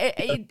was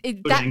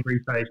that angry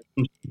face.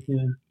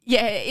 Yeah.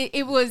 Yeah,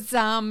 it was.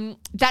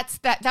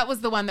 That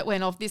was the one that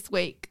went off this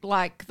week,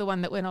 like the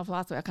one that went off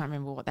last week. I can't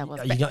remember what that was.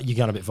 You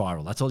got a bit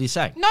viral. That's all you're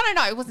saying. No,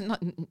 it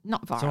wasn't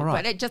not viral, all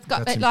right. but it just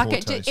got That's like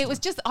in poor taste, it was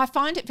just. I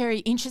find it very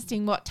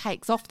interesting what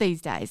takes off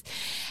these days,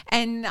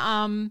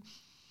 and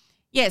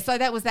yeah. So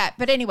that was that.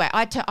 But anyway,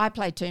 I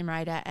played Tomb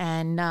Raider,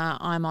 and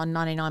I'm on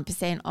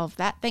 99% of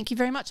that. Thank you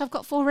very much. I've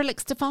got 4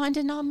 relics to find,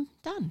 and I'm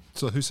done.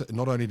 So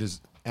not only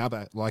does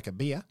Albert like a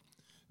beer,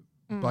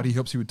 but he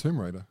helps you with Tomb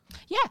Raider.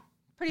 Yeah.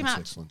 Pretty That's much.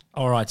 excellent.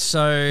 All right.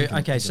 So,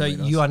 okay. So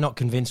lead us. you are not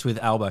convinced with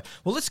Albo.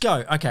 Well, let's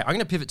go. Okay. I'm going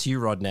to pivot to you,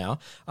 Rod, now,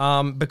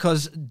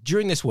 because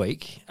during this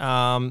week,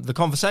 the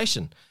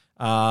conversation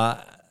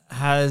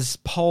has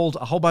polled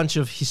a whole bunch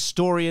of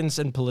historians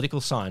and political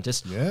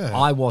scientists. Yeah.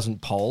 I wasn't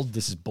polled.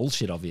 This is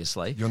bullshit,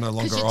 obviously. You're no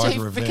longer you're either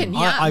too of freaking them.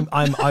 young.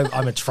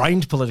 I'm a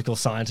trained political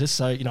scientist,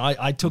 so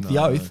I took the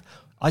oath.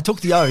 I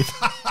took the oath.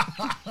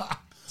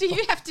 Do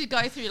you have to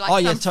go through like Oh,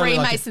 yeah, some totally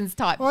like Freemasons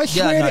type? I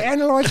swear to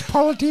analyse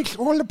politics,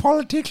 all the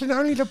politics and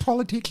only the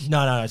politics.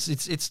 No.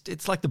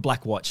 It's like the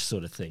Black Watch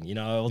sort of thing.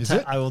 Is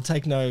it? I will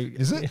take no.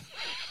 Is it?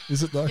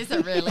 Is it though? Is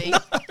it really?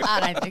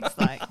 I don't think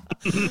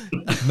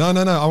so. No.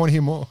 I want to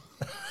hear more.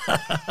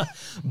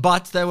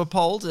 But they were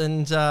polled,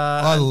 and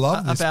I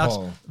love this about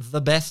poll. the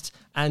best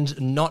and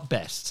not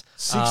best.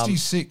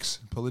 66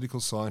 political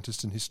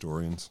scientists and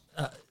historians.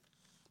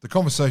 The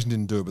conversation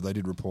didn't do it, but they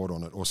did report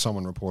on it, or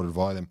someone reported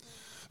via them.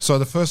 So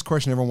the first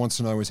question everyone wants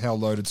to know is how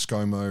low did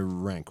ScoMo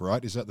rank,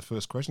 right? Is that the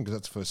first question? Because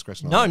that's the first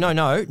question. No.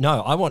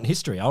 I want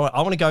history. I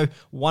want to go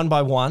one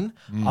by one.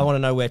 I want to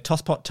know where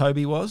Tosspot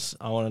Toby was.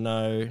 I want to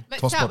know.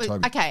 Let's Tosspot start with,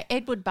 Toby. okay,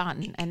 Edward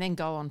Barton, and then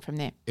go on from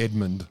there.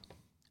 Edmund,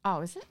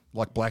 Oh, is it?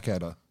 like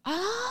Blackadder.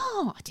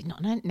 Oh, I did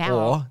not know. Now,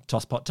 Or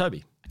Tosspot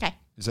Toby. okay.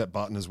 Is that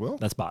Barton as well?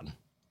 That's Barton.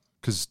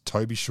 Because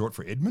Toby's short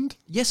for Edmund?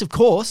 Yes, of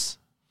course.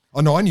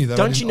 Oh, no, I knew that.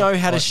 Don't you know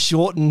how to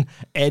shorten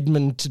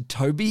Edmund to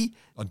Toby?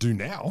 I do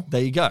now.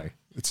 There you go.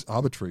 It's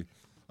arbitrary.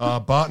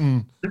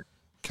 Barton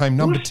came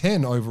number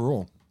 10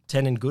 overall.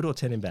 10 in good or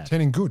 10 in bad?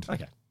 10 in good.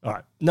 Okay. All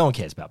right. No one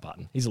cares about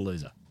Barton. He's a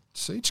loser.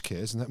 Siege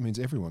cares, and that means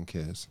everyone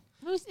cares.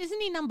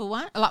 Isn't he number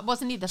one? Like,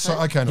 wasn't he the first?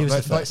 So, okay, no, He was they,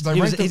 the first. they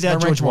He was- ranked him- he's they our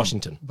ranked George him on-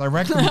 Washington. They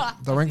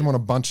ranked him on a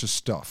bunch of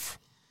stuff.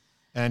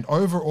 And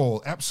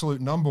overall, absolute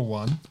number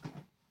one,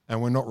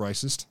 and we're not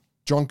racist,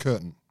 John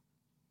Curtin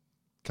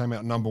came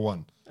out number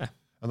one.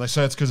 And they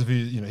say it's because of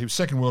he was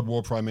Second World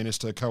War Prime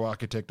Minister,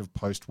 co-architect of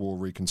post-war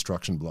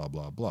reconstruction, blah,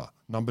 blah, blah.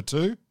 Number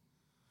two,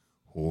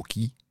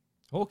 Hawkey.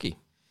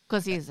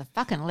 Because he is a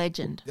fucking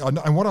legend.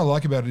 And what I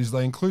like about it is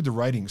they include the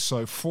ratings.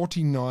 So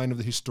 49 of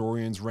the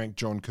historians ranked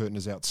John Curtin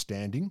as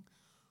outstanding.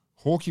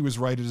 Hawkey was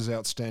rated as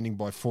outstanding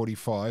by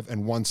 45,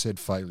 and one said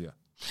failure.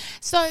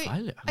 So,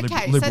 Failure.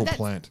 okay, Liberal so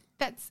plant.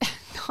 That's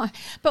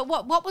but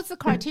what was the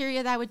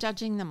criteria they were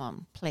judging them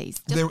on,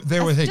 please? There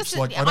were heaps.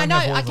 I don't know.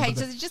 have all of them, Okay,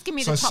 but so just give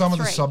me so the top some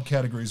three. of the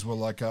subcategories were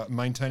like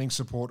maintaining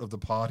support of the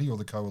party or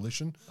the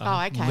coalition.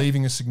 Oh, okay.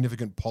 Leaving a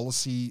significant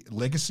policy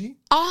legacy.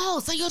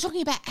 Oh, so you're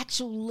talking about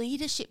actual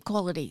leadership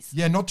qualities.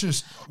 Yeah, not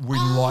just we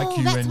Oh, like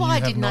you that's and you why I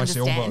have didn't nice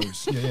understand.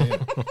 elbows.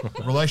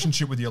 Yeah.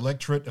 Relationship with the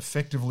electorate,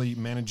 effectively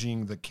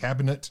managing the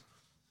cabinet.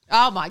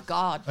 Oh my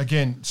God!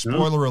 Again,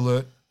 spoiler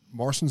alert: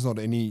 Morrison's not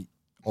any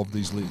of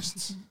these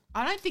lists.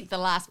 I don't think the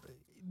last.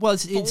 Well,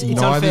 it's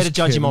Neither's unfair to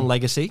judge him Kevin. on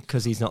legacy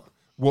because he's not.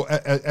 Well,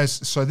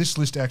 so this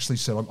list actually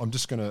said, I'm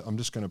just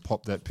gonna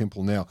pop that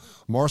pimple now.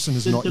 Morrison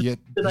has not yet.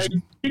 Did they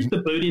stick the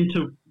boot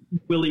into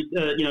Billy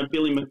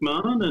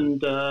McMahon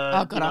and?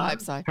 Oh God, I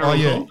hope so.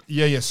 Oh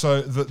yeah.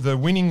 So the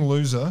winning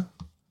loser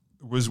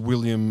was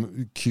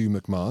William Q.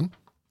 McMahon.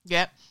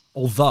 Yep.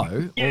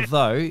 Although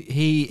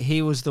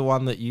he was the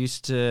one that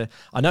used to.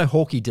 I know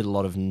Hawkey did a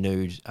lot of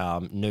nude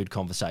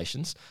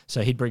conversations,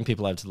 so he'd bring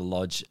people over to the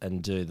lodge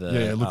and do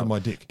the look at my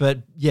dick.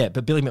 But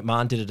Billy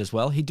McMahon did it as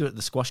well. He'd do it at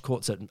the squash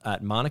courts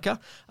at Monica.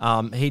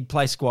 He'd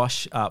play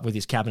squash with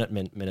his cabinet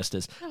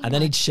ministers, and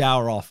then he'd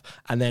shower off,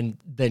 and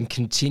then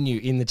continue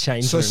in the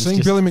change So rooms.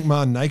 seeing Billy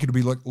McMahon naked would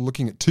be like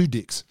looking at two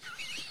dicks.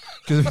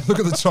 Because if you look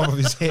at the top of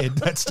his head,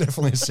 that's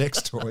definitely a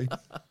sex toy.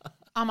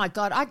 Oh my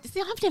God! I've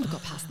never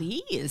got past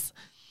the ears.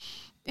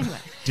 Anyway,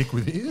 Dick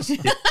with ears.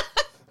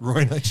 Roy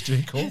and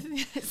HG call.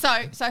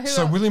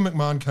 So who? William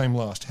McMahon came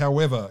last.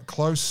 However,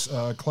 close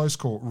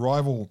call.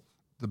 Rival,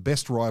 the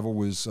best rival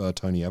was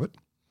Tony Abbott.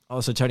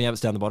 Oh, so Tony Abbott's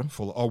down the bottom.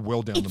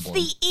 Well down the It's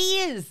bottom. the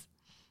ears.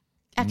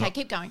 Okay,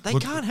 keep going. They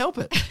can't help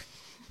it.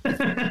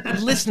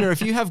 Listener,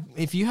 if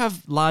you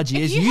have large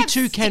ears, you you have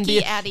too can be.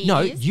 sticky outy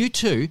No, ears- you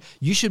too.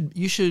 You should.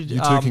 You two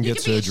You can get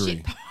could be a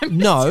surgery. shit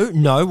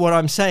No. What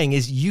I'm saying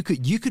is, you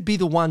could be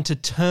the one to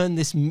turn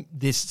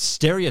this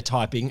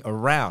stereotyping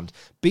around.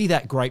 Be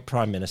that great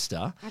prime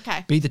minister.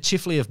 Okay. Be the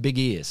Chifley of big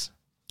ears.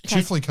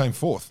 Chifley came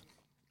fourth.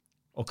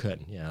 Or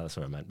Curtin. Yeah, that's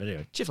what I meant. But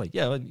anyway, Chifley.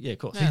 Yeah, of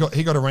course.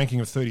 He got a ranking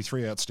of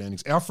 33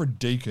 outstandings. Alfred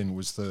Deakin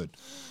was third.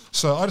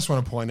 So I just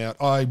want to point out,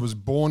 I was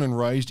born and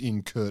raised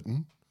in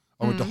Curtin.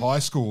 I went to high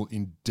school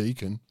in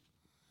Deakin.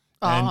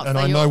 And so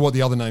I know what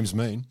the other names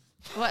mean.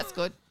 Well, that's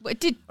good. All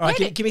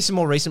right, give me some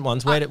more recent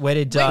ones. Where did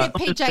PJK?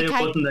 If there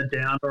wasn't a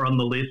downer on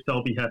the list,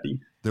 I'll be happy.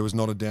 There was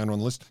not a downer on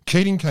the list.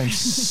 Keating came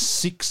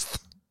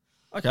sixth.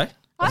 Okay.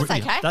 Oh, that's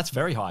okay. That's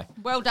very high.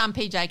 Well done,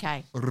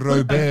 PJK.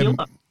 Robert.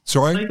 Gillard?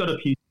 Sorry? They got a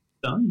few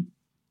done.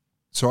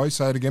 Sorry,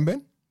 say it again,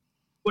 Ben.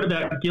 What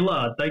about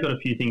Gillard? They got a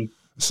few things.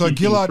 So few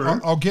Gillard, things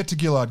through. I'll get to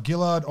Gillard.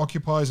 Gillard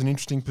occupies an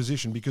interesting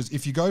position because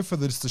if you go for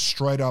the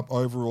straight up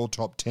overall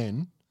top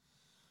 10,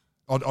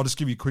 I'll just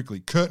give you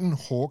quickly. Curtin,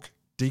 Hawke,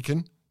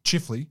 Deakin,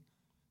 Chifley,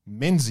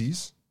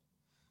 Menzies,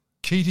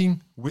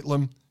 Keating,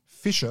 Whitlam,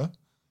 Fisher,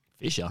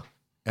 Fisher.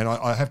 and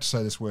I have to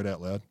say this word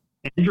out loud,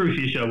 Andrew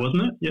Fisher,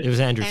 wasn't it? Yeah. It was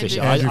Andrew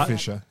Fisher. Andrew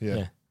Fisher, yeah.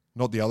 yeah.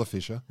 Not the other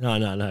Fisher. No.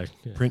 Yeah.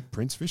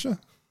 Prince Fisher?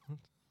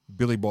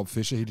 Billy Bob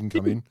Fisher, he didn't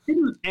come in.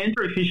 Didn't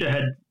Andrew Fisher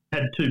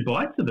had 2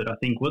 bites of it, I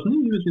think, wasn't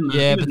he? He was in the,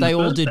 Yeah, he was but in they the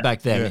all first did batch.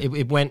 back then. Yeah.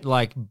 It went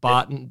like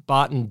Barton,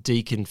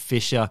 Deacon,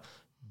 Fisher,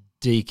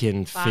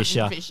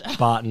 Fisher,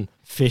 Barton,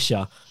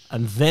 Fisher.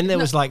 And then there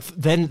was like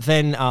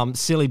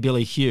silly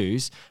Billy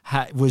Hughes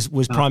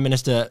was Prime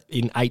Minister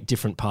in 8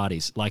 different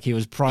parties. Like he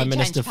was Prime He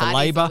Minister changed for parties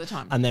Labor, all the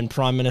time. and then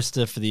Prime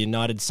Minister for the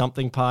United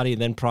Something Party,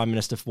 and then Prime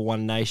Minister for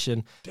One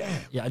Nation.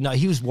 Damn. Yeah, no,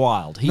 he was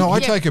wild. I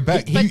take it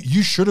back.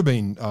 You should have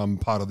been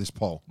part of this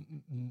poll.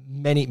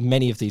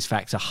 Many of these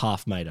facts are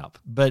half made up,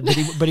 but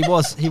he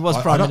was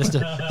Prime Minister.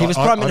 He was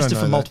I Prime don't Minister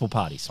know for that. multiple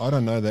parties. I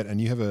don't know that, and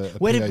you have a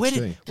Where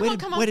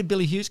PhD. did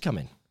Billy Hughes come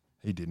in?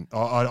 He didn't.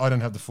 I don't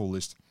have the full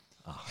list.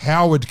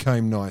 Howard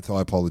came 9th.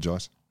 I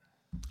apologise.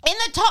 In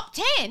the top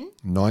 10?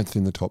 9th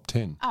in the top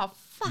 10. Oh,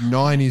 fuck.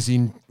 9 is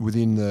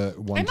within the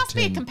 1 There to must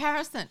 10. be a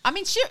comparison. I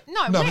mean, sure.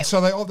 No, No, where- but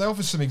so they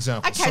offer some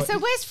examples. Okay, so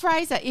where's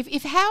Fraser?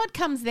 If Howard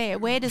comes there,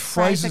 where does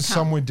Fraser Fraser's come?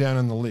 somewhere down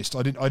in the list.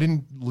 I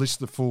didn't list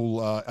the full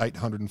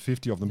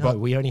 850 of them, No, but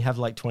we only have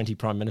like 20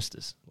 prime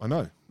ministers. I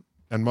know,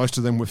 and most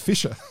of them were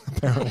Fisher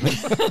apparently.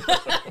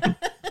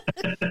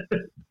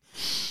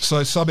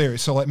 So sub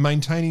areas, so like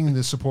maintaining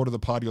the support of the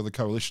party or the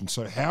coalition.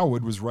 So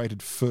Howard was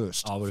rated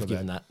first. I would have for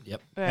given that.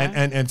 Yep.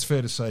 And it's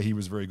fair to say he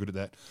was very good at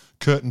that.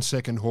 Curtin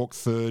 2nd, Hawke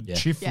 3rd, Yeah.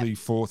 Chifley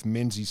 4th,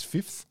 Menzies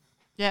 5th.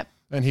 Yep.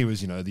 And he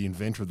was, the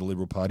inventor of the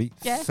Liberal Party.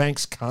 Yeah.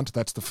 Thanks, cunt.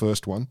 That's the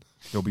first one.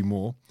 There'll be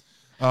more.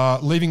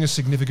 Leaving a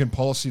significant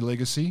policy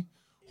legacy.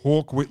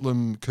 Hawke,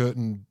 Whitlam,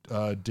 Curtin,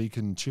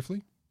 Deacon,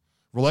 Chifley.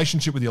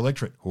 Relationship with the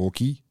electorate.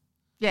 Hawkey,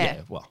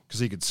 Yeah. Well, because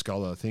he could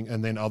scull, I think.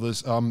 And then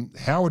others.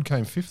 Howard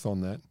came 5th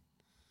on that.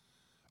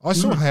 I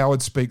saw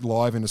Howard speak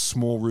live in a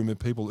small room of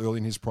people early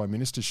in his prime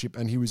ministership,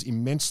 and he was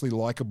immensely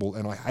likeable,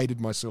 and I hated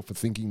myself for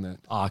thinking that.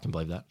 I can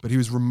believe that. But he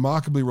was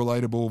remarkably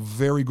relatable,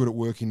 very good at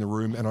working the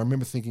room, and I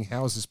remember thinking,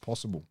 how is this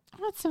possible? Oh,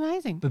 that's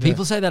amazing. But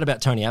people say that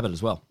about Tony Abbott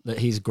as well, that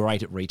he's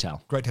great at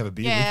retail. Great to have a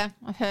beer Yeah,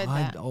 I've heard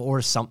that.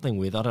 Or something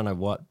with, I don't know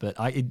what, but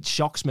it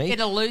shocks me. It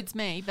eludes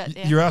me, but with.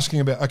 yeah. You're asking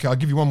about, okay, I'll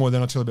give you one more,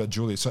 then I'll tell you about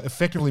Julia. So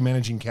effectively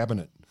managing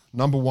cabinet.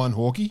 Number 1,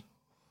 Hawkey,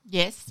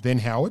 Yes. then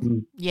Howard,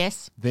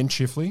 Yes. then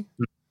Chifley,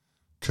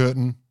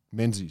 Curtin,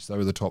 Menzies. They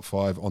were the top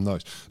 5 on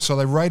those. So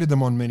they rated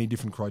them on many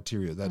different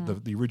criteria.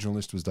 That the original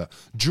list was that.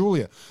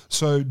 Julia.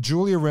 So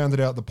Julia rounded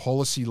out the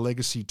policy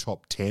legacy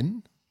top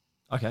 10.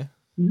 Okay.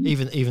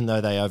 Even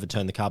though they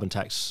overturned the carbon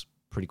tax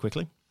pretty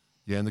quickly.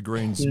 Yeah, and the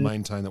Greens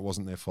maintain that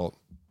wasn't their fault.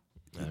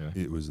 Anyway.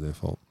 It was their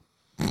fault.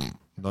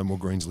 No more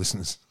Greens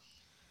listeners.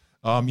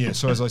 Yeah,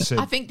 so as I said...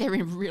 I think they're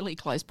in really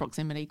close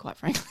proximity, quite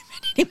frankly.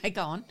 But anyway,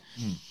 go on.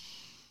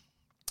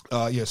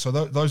 Yeah, so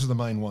those are the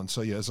main ones.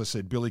 So, yeah, as I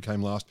said, Billy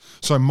came last.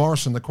 So,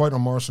 Morrison, the quote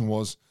on Morrison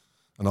was,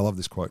 and I love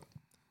this quote,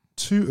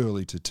 "Too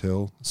early to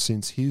tell,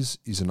 since his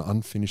is an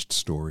unfinished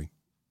story."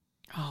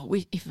 Oh,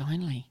 if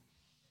only.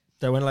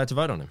 They weren't allowed to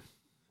vote on him.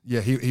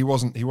 Yeah, he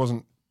wasn't.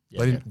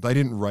 Yeah. They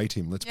didn't rate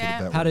him. Let's put it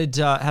that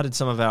way. How did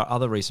some of our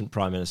other recent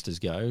prime ministers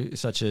go,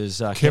 such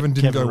as Kevin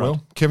didn't go Rudd?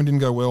 well. Kevin didn't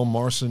go well.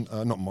 Morrison,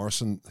 not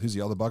Morrison. Who's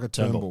the other bugger?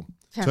 Turnbull.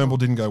 Turnbull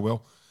didn't go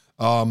well.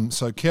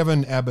 So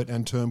Kevin, Abbott,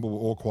 and Turnbull were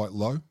all quite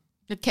low.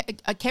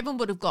 Kevin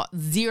would have got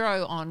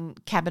 0 on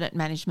cabinet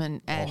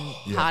management and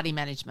party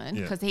management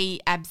because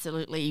he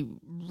absolutely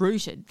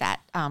rooted that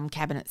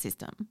cabinet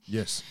system.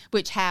 Yes.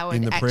 Which In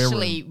Howard the prayer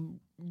actually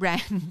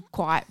ran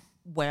quite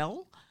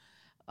well.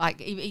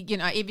 Like,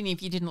 even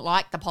if you didn't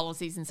like the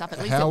policies and stuff, at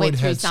least Howard it went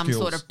through had some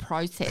skills. sort of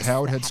process.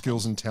 Howard had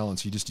skills and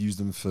talents. He just used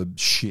them for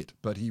shit.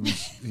 But he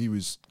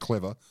was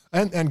clever.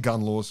 And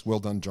gun laws. Well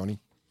done, Johnny.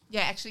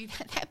 Yeah, actually,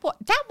 that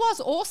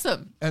was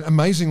awesome. And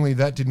amazingly,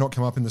 that did not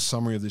come up in the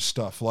summary of this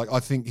stuff. Like,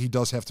 I think he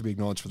does have to be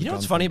acknowledged for the You know gun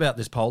what's funny thing. about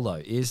this poll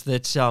though is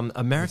that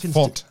Americans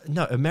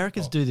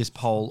Americans do this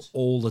poll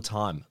all the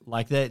time.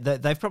 Like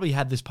they've probably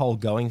had this poll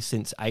going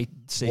since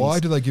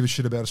Why do they give a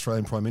shit about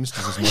Australian prime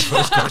ministers? Is my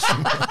first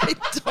question.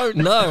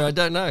 I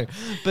don't know.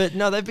 But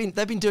no, they've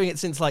been doing it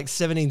since like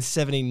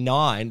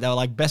 1779. They were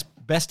like best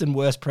and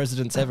worst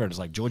presidents ever. And it's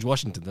like George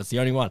Washington, that's the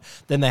only one.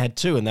 Then they had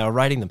 2 and they were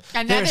rating them.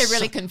 And now they're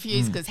really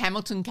confused because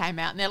Hamilton came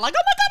out and they're like,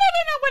 oh my God, I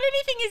don't know what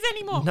anything is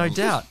anymore.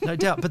 No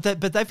doubt.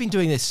 But they've been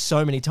doing this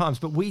so many times.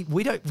 But we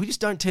just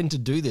don't tend to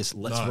do this.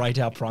 Let's rate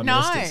our prime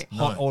ministers,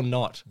 hot or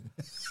not.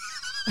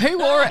 Who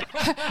wore it?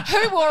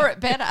 Who wore it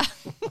better?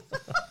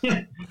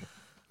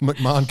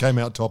 McMahon came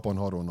out top on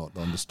hot or not.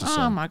 I'm just Oh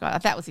saying. my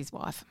God, that was his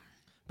wife.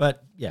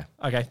 But yeah,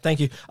 okay, thank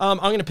you. I'm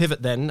going to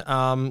pivot then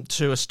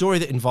to a story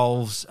that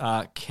involves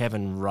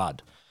Kevin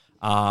Rudd.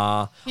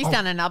 He's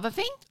done another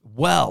thing?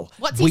 Well,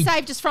 What's he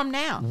saved us from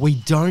now? We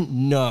don't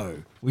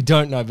know. But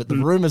the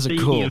rumours are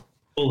cool.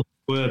 People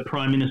were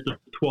prime minister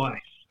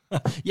twice.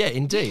 Yeah,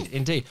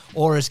 indeed.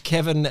 Or as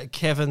Kevin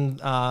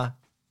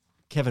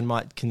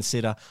might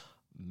consider,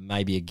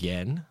 maybe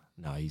again.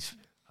 No, he's...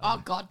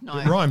 Oh, God, no.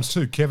 It rhymes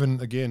too. Kevin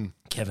again.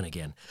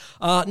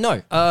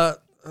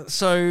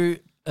 So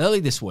early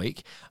this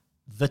week,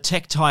 the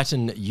tech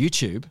titan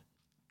YouTube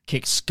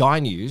kicked Sky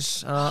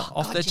News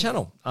off their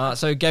channel.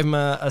 So gave them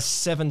a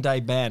 7-day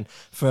ban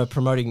for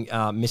promoting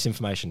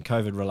misinformation,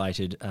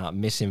 COVID-related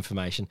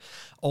misinformation.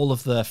 All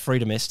of the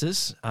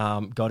freedomisters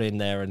got in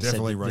there and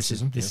Definitely said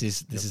racism. this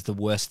is the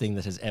worst thing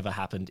that has ever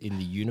happened in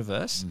the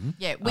universe.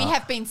 Yeah, we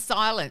have been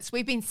silenced.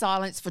 We've been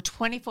silenced for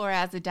 24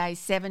 hours a day,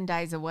 7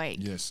 days a week.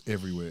 Yes,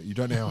 everywhere. You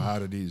don't know how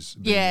hard it is.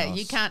 being Yeah, us.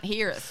 you can't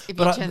hear us if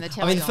But you turn the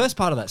telly I mean, the on. first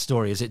part of that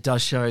story is it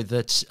does show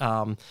that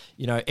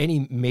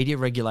any media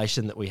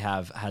regulation that we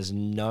have has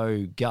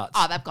no guts.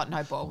 Oh, they've got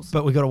no balls.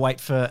 But we've got to wait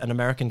for an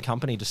American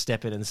company to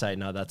step in and say,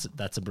 no,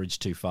 that's a bridge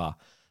too far.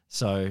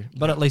 So,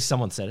 but at least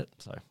someone said it.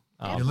 So.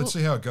 Yeah, let's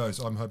see how it goes.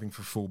 I'm hoping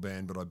for full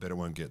ban, but I bet it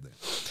won't get there.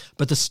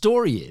 But the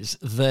story is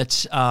that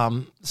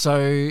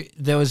so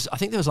I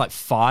think there was like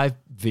 5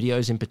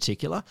 videos in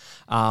particular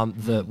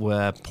that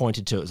were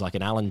pointed to. It was like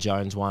an Alan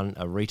Jones one,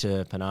 a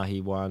Rita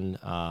Panahi one.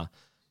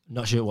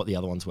 Not sure what the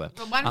other ones were.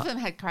 But one of them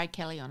had Craig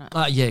Kelly on it.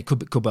 Yeah,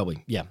 could well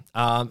be. Yeah,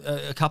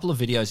 a couple of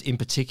videos in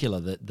particular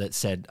that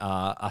said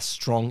are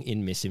strong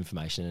in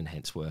misinformation and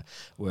hence were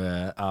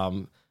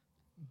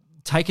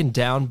taken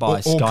down by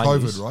all Sky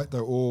COVID, News. right?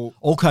 They're all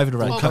COVID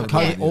related,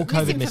 All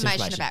COVID misinformation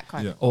misinformation about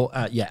COVID.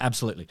 Yeah. Yeah,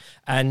 absolutely.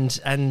 And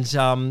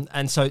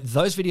so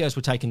those videos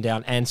were taken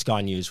down and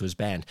Sky News was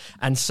banned.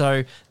 And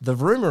so the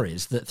rumor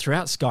is that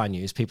throughout Sky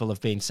News, people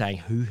have been saying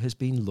who has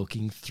been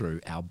looking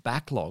through our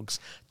backlogs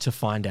to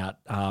find out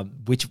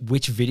which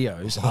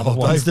videos are the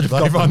ones that have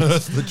they've got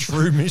unearthed the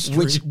true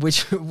mystery.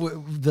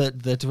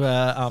 that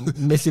were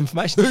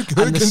misinformation. Who and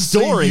the can see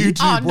story, YouTube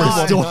Oh, no. with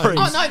their story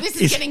names? Oh, no, this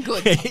is getting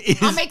good.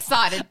 I'm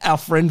excited. Our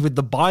friend with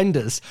the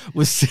binders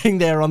was sitting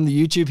there on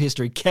the YouTube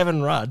history,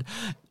 Kevin Rudd,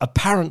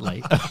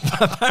 apparently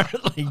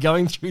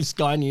going through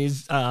Sky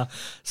News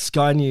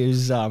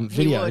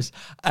videos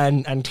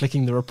and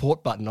clicking the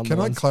report button on Can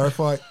the I ones.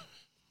 clarify?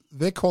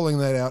 They're calling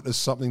that out as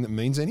something that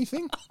means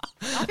anything?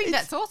 I think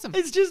that's awesome.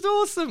 It's just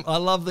awesome. I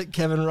love that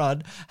Kevin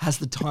Rudd has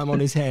the time on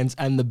his hands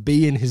and the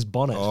bee in his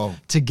bonnet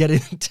to get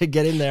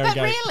in there and But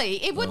go.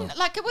 really, it wouldn't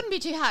it wouldn't be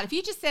too hard. If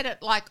you just said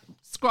it like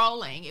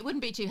scrolling, it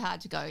wouldn't be too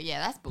hard to go,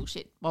 yeah, that's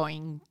bullshit.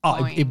 Boing. Oh,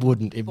 boing, it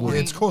wouldn't. It boing.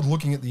 wouldn't. It's called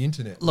looking at the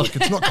internet. Look,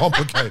 it's not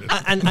complicated.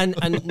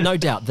 and no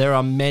doubt there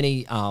are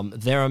many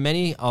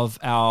of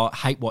our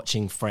hate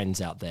watching friends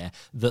out there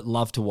that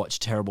love to watch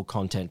terrible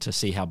content to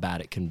see how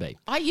bad it can be.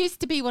 I used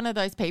to be one of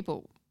those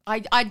people.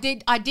 I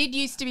did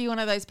used to be one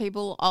of those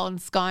people on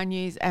Sky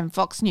News and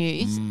Fox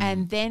News,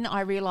 and then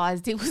I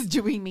realised it was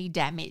doing me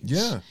damage.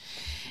 Yeah.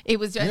 It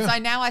was just, Yeah. so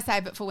now I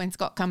save it for when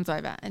Scott comes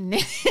over. And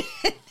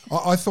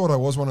I thought I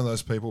was one of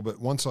those people,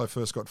 but once I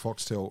first got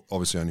Foxtel,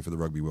 obviously only for the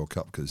Rugby World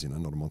Cup because,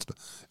 not a monster,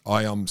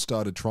 I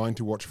started trying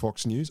to watch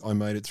Fox News. I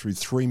made it through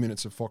 3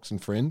 minutes of Fox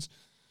and Friends.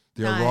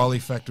 The No. O'Reilly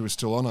factor was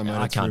still on. I made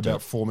I it through can't do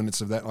about it. 4 minutes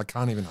of that. I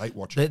can't even hate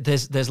watch it.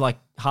 There's like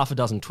half a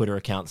dozen Twitter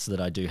accounts that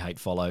I do hate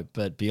follow,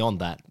 but beyond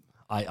that,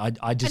 I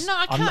just no,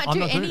 I I'm can't do not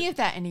good at any it. of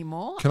that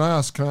anymore. Can I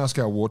ask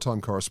our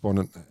wartime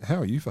correspondent, how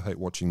are you for hate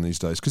watching these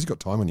days? Because you've got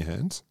time on your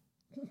hands.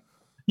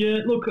 Yeah,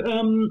 look,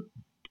 I'm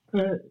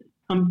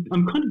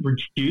kind of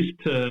reduced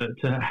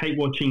to hate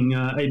watching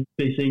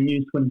ABC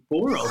News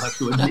 24. I'll have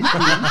to admit.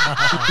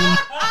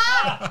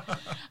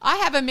 I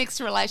have a mixed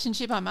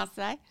relationship, I must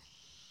say.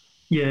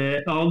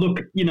 Yeah. Oh, look,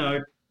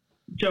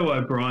 Joe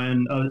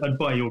O'Brien. I'd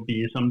buy your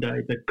beer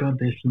someday, but God,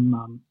 there's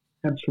some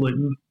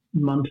absolute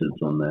munters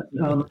on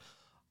that.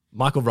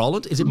 Michael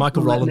Rowland? Is it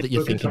Michael Rowland that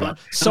you're thinking about?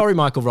 Sorry,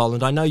 Michael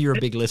Rowland. I know you're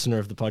a big listener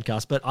of the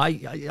podcast, but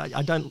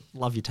I don't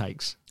love your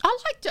takes. I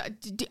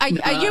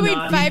like Are you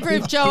in favour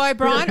of Joe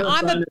O'Brien?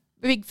 I'm a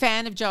big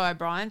fan of Joe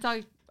O'Brien.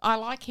 I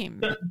like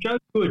him. Joe's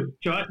good.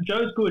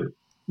 Joe's good.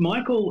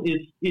 Michael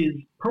is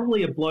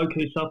probably a bloke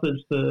who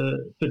suffers for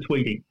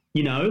tweeting.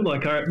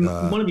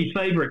 One of his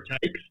favourite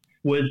takes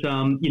was,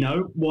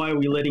 why are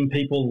we letting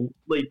people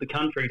leave the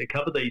country to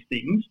cover these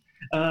things?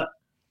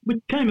 Which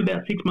came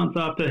about 6 months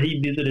after he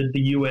visited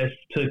the US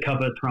to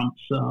cover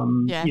Trump's,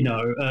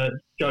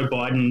 Joe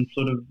Biden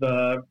sort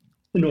of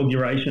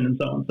inauguration and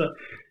so on. So,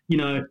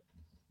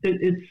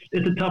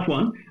 it's a tough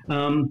one,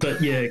 but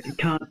yeah,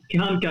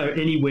 can't go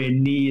anywhere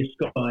near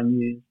Sky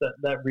News.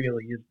 That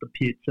really is the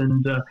pits,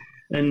 and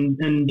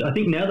I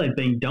think now they've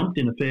been dumped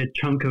in a fair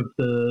chunk of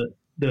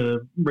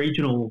the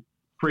regional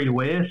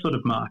free-to-air sort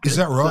of market. Is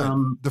that right?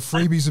 The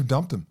freebies have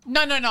dumped them.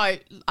 No.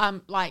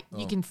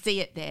 You can see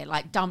it there,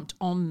 like dumped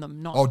on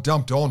them, not. Oh,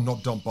 dumped on,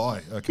 not dumped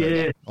by.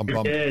 Okay. Yeah, I'm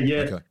bummed. yeah.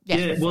 Okay.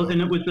 Yeah, well,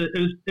 and it was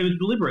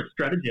deliberate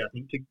strategy, I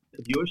think, to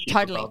viewership.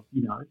 Totally.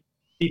 Above,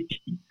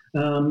 50.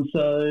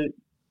 So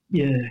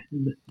yeah,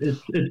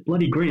 it's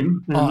bloody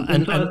grim.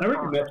 And so I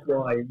reckon that's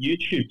why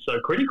YouTube's so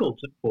critical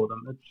for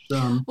them.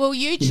 It's well,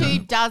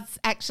 YouTube does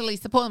actually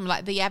support them,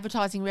 like the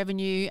advertising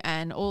revenue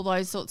and all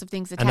those sorts of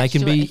things attached And they can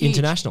to be it are huge.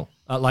 international.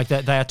 Like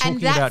they are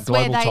talking about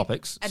global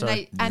topics. And,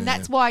 So.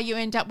 that's why you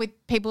end up with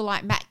people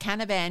like Matt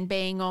Canavan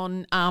being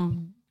on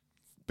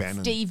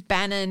Bannon. Steve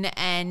Bannon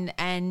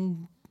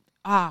and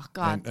oh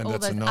God, And all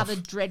that's those enough. other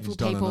dreadful He's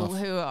done people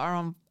enough. who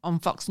are on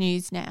Fox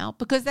News now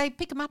because they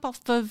pick them up off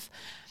of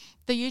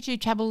the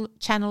YouTube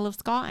channel of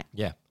Sky.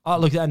 Yeah. Oh,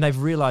 look, and they've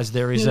realised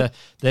there's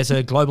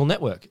a global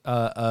network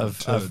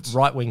of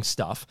right-wing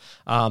stuff.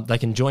 They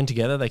can join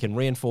together, they can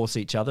reinforce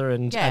each other,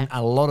 and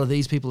a lot of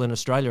these people in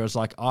Australia is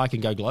like, I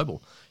can go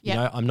global. Yep.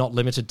 You know, I'm not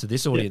limited to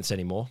this audience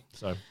anymore.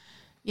 So,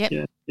 yep.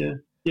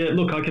 Yeah,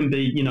 look, I can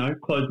be,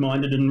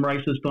 closed-minded and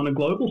racist on a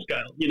global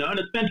scale, and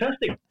it's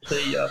fantastic to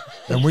see.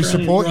 And we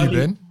support you,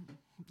 Ben.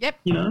 Yep.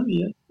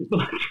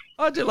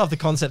 I do love the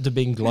concept of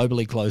being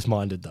globally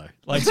closed-minded, though.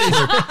 Like,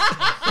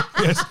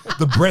 yes,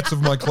 the breadth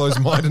of my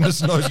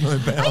closed-mindedness knows no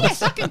bounds.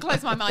 Yes, I can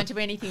close my mind to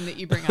anything that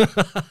you bring up.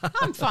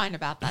 I'm fine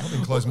about that. I've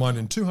been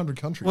closed-minded in 200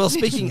 countries. Well,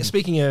 speaking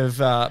of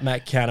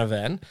Matt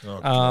Canavan,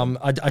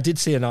 I did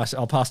see a nice.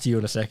 I'll pass to you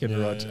in a second,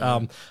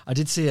 Rod. I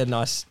did see a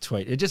nice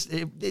tweet.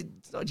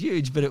 It's not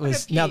huge, but it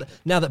was now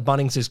that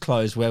Bunnings is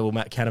closed. Where will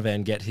Matt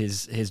Canavan get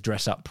his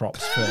dress-up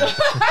props for?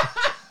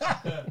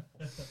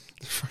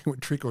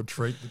 Trick or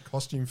treat, the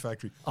costume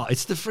factory. Oh,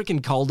 it's the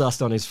freaking coal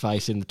dust on his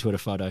face in the Twitter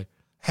photo.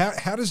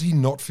 How does he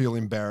not feel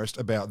embarrassed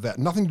about that?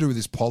 Nothing to do with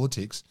his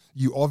politics.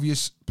 You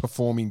obvious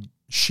performing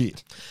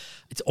shit.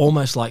 It's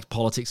almost like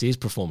politics is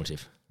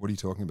performative. What are you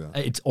talking about?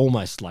 It's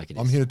almost like it is.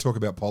 I'm here to talk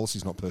about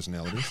policies, not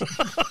personalities.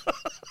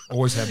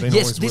 Always have been,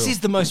 yes, always this will. is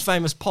the most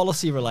famous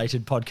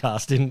policy-related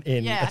podcast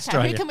in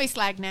Australia. Okay, who can we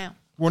slag now?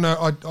 Well,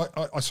 no,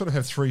 I sort of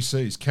have three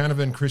C's.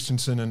 Canavan,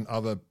 Christensen and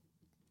other...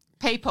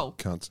 People.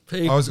 Cunts.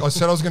 I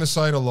said I was going to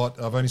say it a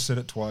lot. I've only said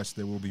it twice.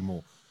 There will be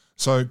more.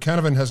 So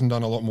Canavan hasn't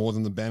done a lot more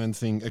than the Bannon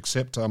thing,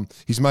 except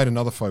he's made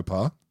another faux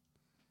pas.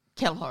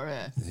 Quel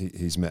horror.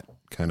 He's Matt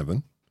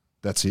Canavan.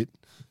 That's it.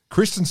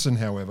 Christensen,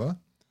 however,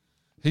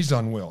 he's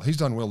done well. He's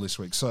done well this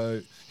week. So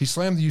he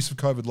slammed the use of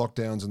COVID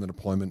lockdowns and the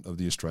deployment of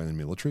the Australian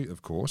military,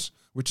 of course,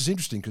 which is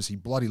interesting because he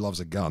bloody loves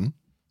a gun.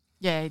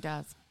 Yeah, he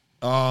does.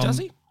 Does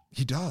he?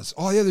 He does.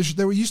 Oh, yeah,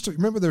 there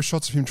were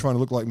shots of him trying to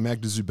look like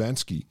Magda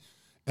Zubanski.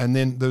 And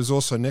then there was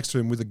also next to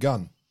him with a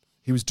gun.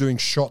 He was doing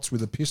shots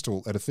with a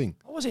pistol at a thing.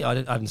 What was he? I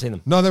haven't seen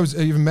them. No, there was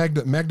even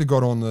Magda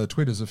got on the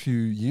Twitters a few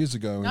years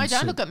ago. No,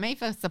 don't look at me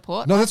for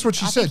support. No, that's what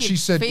she said. She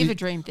said, fever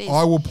dreamed this.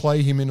 I will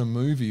play him in a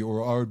movie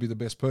or I would be the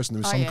best person.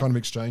 There was some kind of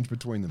exchange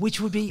between them. Which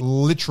would be...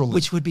 Literally.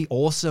 Which would be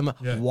awesome.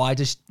 Yeah. Why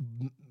does...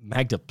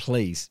 Magda,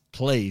 please,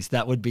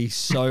 that would be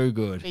so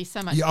good. Be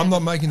so much I'm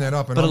not making that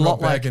up, and but I'm a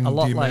lot not bagging Dear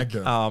like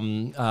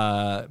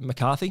Magda.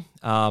 McCarthy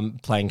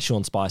playing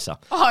Sean Spicer.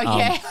 Oh,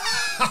 yeah.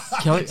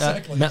 Kelly,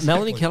 Exactly.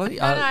 Melanie Kelly?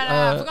 No,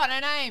 I forgot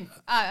her name.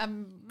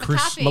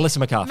 McCarthy. Melissa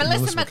McCarthy.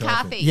 Melissa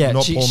McCarthy. Yeah,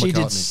 Not she Paul did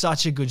McCartney.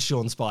 such a good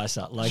Sean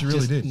Spicer. Like, She really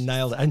just did.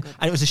 nailed it. And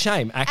it was a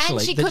shame, actually.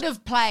 And she could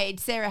have played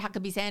Sarah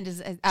Huckabee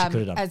Sanders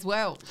as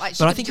well. Like,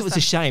 but I think it was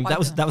a shame.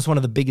 That was one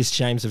of the biggest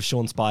shames of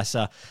Sean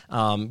Spicer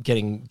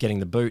getting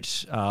the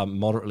boot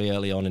moderately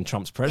early on in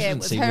Trump's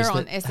presidency. Yeah, it was her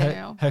on that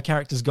SNL. Her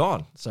character's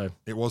gone. So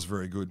It was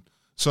very good.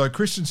 So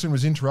Christensen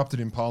was interrupted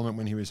in Parliament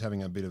when he was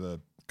having a bit of a,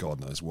 God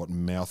knows what,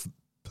 mouth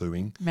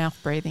pooing. Mouth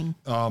breathing.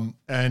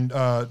 And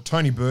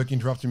Tony Burke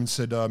interrupted him and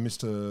said,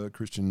 Mr.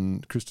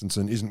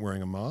 Christensen isn't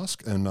wearing a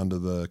mask, and under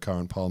the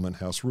current Parliament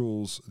House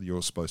rules,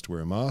 you're supposed to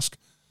wear a mask.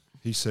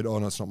 He said, oh,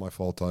 no, it's not my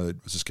fault. I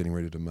was just getting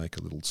ready to make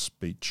a little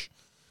speech.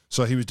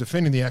 So he was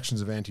defending the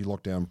actions of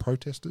anti-lockdown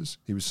protesters.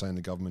 He was saying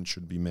the government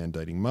should be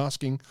mandating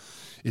masking.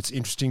 It's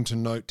interesting to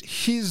note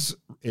his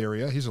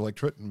area, his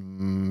electorate,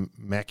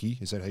 Mackie,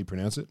 is that how you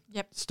pronounce it?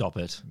 Yep. stop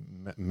it.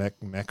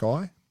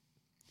 Mackay?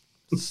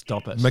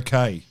 Stop it.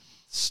 Mackay.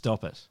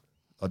 Stop it.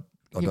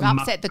 You've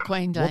upset the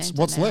Queen, don't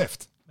What's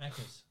left?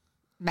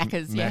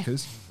 Macca's, yeah.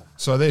 Macca's.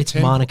 So they're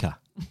Monica.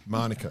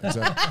 Monica,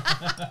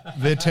 exactly.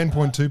 They're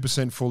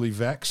 10.2% fully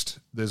vaxxed.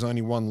 There's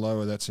only one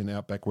lower, that's in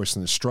outback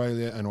Western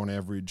Australia, and on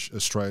average,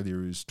 Australia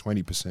is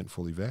 20%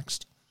 fully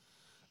vaxxed.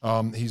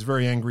 He's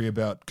very angry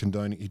about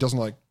condoning, he doesn't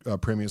like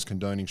premiers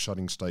condoning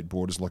shutting state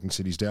borders, locking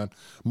cities down.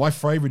 My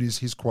favourite is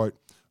his quote,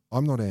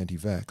 I'm not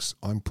anti-vax,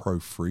 I'm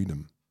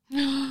pro-freedom.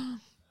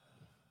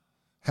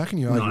 How can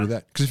you argue with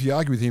that? Because if you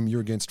argue with him, you're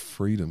against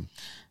freedom.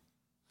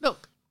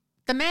 Look,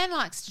 the man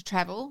likes to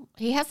travel.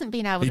 He hasn't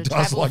been able He to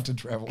does travel. like to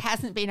travel.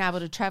 Hasn't been able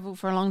to travel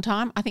for a long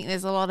time. I think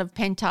there's a lot of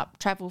pent-up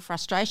travel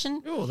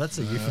frustration. Oh, that's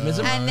a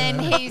euphemism. And then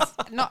he's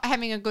not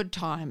having a good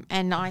time.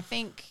 And I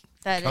think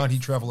that Can't he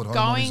it's travel at home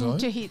on his going own?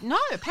 to his... No,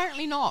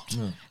 apparently not.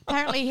 No.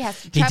 Apparently he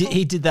has to He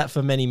travel. did that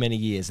for many, many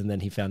years, and then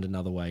he found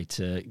another way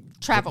to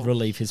Travel.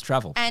 relieve his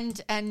travel. And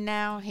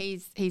now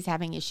he's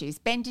having issues.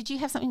 Ben, did you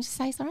have something to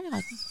say? Sorry, I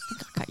think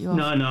I cut you off.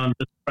 No, I'm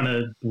just trying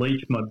to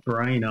bleach my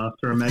brain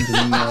after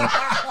imagining how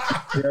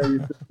you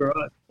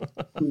described.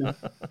 Yeah.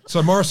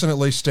 So Morrison at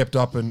least stepped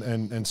up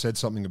and said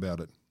something about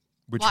it,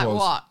 which Like was,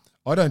 what?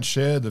 I don't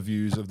share the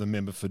views of the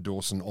member for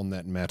Dawson on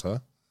that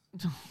matter.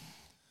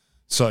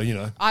 So, you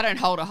know, I don't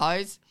hold a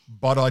hose.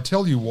 but I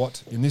tell you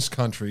what, in this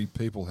country,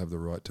 people have the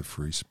right to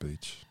free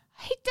speech.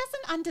 He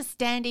doesn't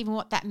understand even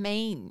what that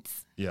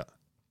means. Yeah.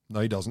 No,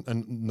 he doesn't,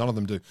 and none of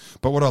them do.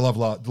 But what I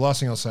love, the last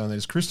thing I'll say on that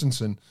is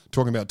Christensen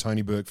talking about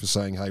Tony Burke for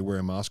saying, hey, wear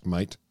a mask,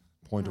 mate.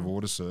 Point of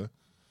order, sir.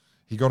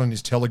 He got on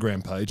his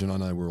Telegram page, and I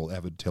know we're all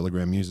avid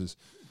Telegram users,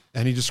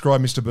 and he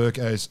described Mr. Burke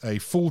as a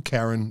full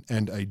Karen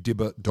and a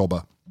dibber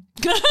dobber.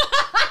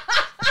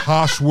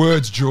 Harsh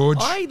words, George.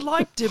 I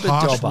like Harsh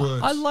dibber-dobber.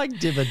 words. I like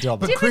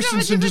dibber-dobber. But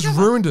Christensen just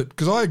ruined it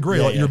because I agree.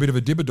 Yeah, like yeah. you're a bit of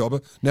a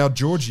dibber-dobber. Now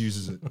George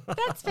uses it.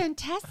 That's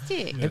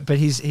fantastic. But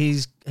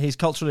he's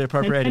culturally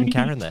appropriating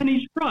Karen there. And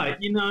he's right.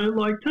 You know,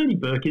 like Tony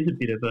Burke is a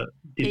bit of a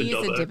He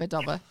is a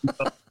dibber-dobber.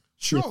 dibber-dobber.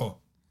 Sure.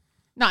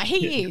 No,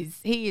 he is.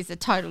 He is a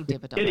total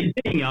dibber-dobber.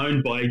 Getting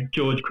owned by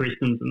George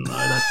Christensen, though,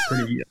 that's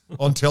pretty...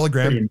 On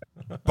Telegram,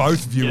 Pretty-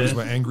 both viewers Yeah.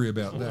 were angry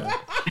about that.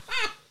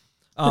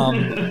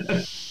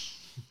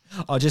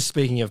 Just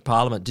speaking of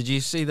Parliament, did you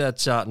see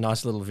that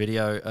nice little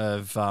video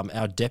of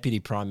our Deputy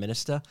Prime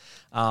Minister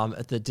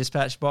at the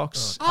dispatch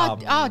box?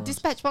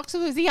 Dispatch box.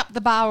 Was he up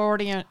the bar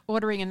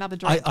ordering another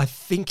drink? I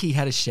think he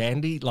had a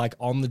shandy like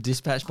on the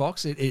dispatch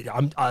box.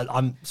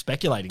 I'm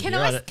speculating. Can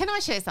here. I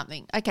share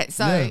something? Okay,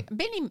 so Yeah.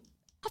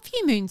 a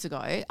few moons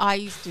ago, I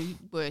used to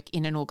work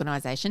in an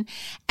organisation,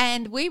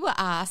 and we were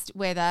asked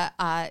whether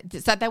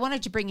so they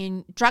wanted to bring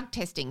in drug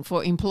testing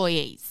for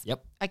employees.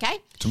 Yep. Okay.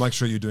 To make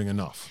sure you're doing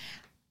enough.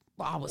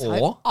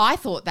 Well, I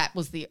thought that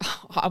was the.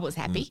 I was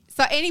happy.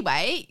 So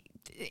anyway,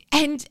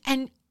 and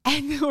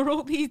there were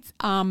all these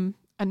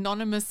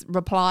anonymous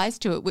replies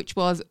to it, which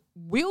was,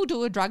 "We'll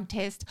do a drug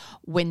test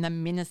when the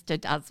minister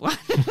does one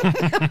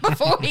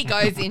before he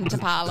goes into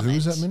Parliament." Who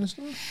was that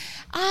minister?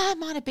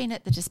 Might have been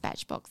at the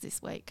dispatch box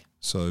this week.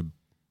 So,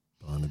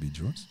 Barnaby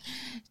Joyce.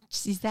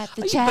 Is that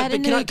the Oh, yeah,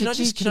 but Chattanooga? can I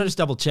just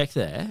double check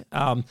there?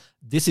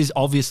 This is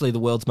obviously the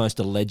world's most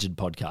alleged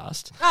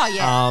podcast. Oh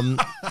yeah.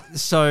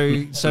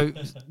 So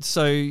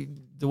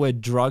the word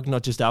drug,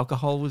 not just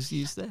alcohol, was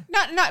used there.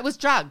 No, it was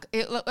drug.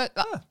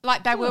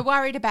 Like they were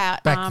worried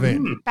about Back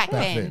then. Back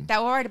then, they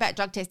were worried about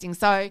drug testing.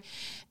 So,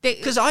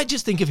 Because I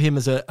just think of him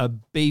as a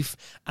beef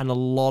and a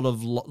lot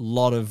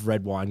of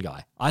red wine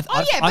guy. I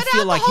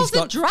feel like he's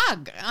got a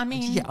drug. I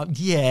mean,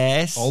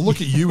 yes. Oh,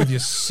 look at you with your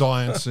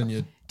science and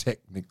your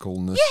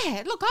technicalness.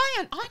 yeah. Look,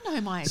 I know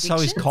my addiction.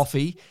 So is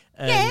coffee.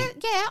 Yeah.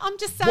 I'm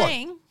just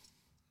saying.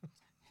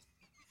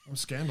 I'm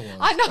scandalised.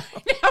 I know.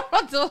 Now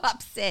everyone's all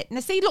upset. Now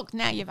see, look,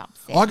 now you've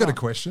upset. I got a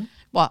question.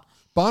 What?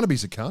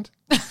 Barnaby's a cunt.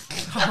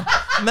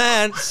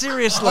 Man,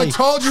 seriously. I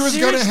told you it was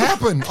going to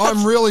Seriously? happen.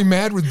 I'm really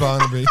mad with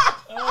Barnaby.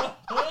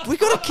 We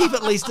got to keep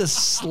at least a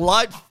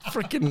slight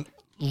freaking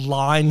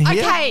line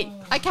here.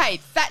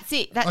 Okay, that's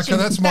it.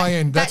 That's my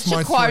end. That's my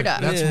your quota.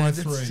 three. That's my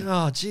three.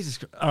 Oh, Jesus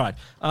Christ. All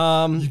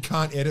right. You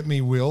can't edit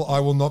me, Will. I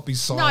will not be No,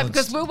 silenced.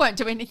 because we won't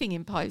do anything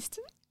in post.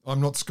 I'm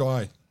not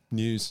Sky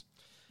News.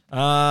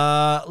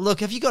 Look,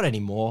 have you got any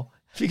more?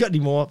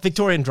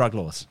 Victorian drug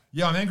laws.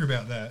 Yeah, I'm angry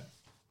about that.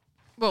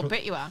 Well,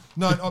 bet you are.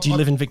 No, Do you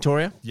live in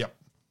Victoria? Yep.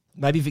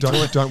 Maybe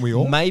Victoria. Don't we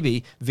all?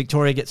 Maybe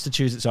Victoria gets to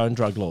choose its own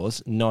drug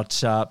laws,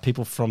 not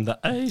people from the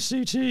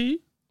ACT.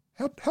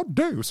 How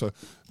do? So,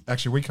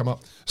 actually, we come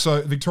up.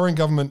 So, Victorian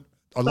government.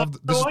 I love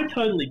this. So I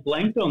totally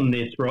blanked on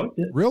this, Rod.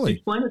 Really?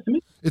 Explain it to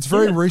me. It's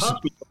very Yeah, recent.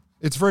 ask me.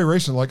 It's very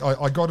recent. Like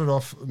I got it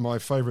off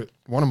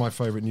one of my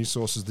favourite news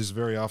sources this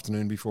very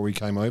afternoon before we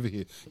came over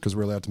here because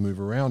we're allowed to move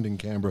around in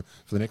Canberra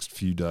for the next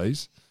few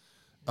days.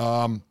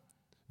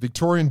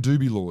 Victorian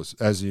doobie laws,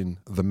 as in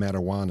the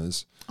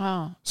marijuanas.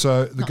 Oh.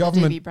 So the Not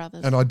government, the Doobie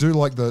Brothers. and I do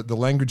like the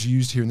language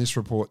used here in this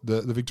report,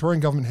 the Victorian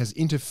government has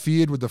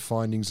interfered with the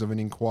findings of an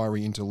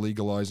inquiry into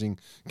legalising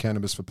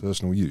cannabis for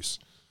personal use.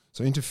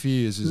 So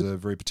interferes is a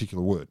very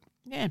particular word.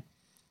 Yeah.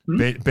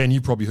 Ben,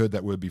 you probably heard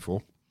that word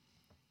before.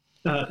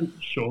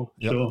 Sure.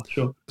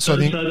 So So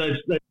the-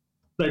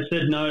 they've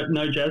said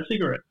no jazz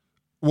cigarette.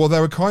 Well,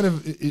 they were kind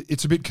of.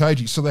 It's a bit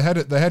cagey. So they had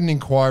an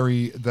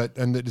inquiry that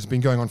has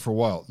been going on for a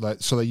while.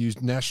 So they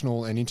used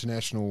national and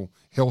international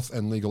health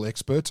and legal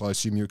experts. I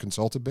assume you're a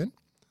consultant, Ben.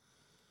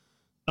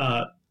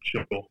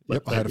 Sure.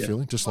 Yep, I had a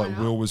feeling, just like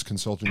Will was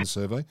consulting the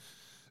survey.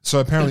 So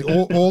apparently,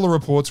 all the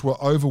reports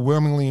were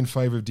overwhelmingly in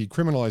favour of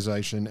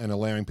decriminalisation and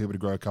allowing people to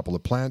grow a couple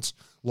of plants,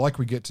 like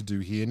we get to do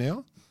here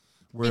now.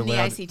 In the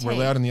ACT. We're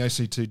allowed in the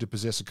ACT to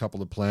possess a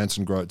couple of plants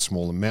and grow it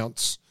small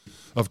amounts.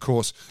 Of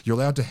course, you're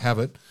allowed to have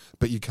it,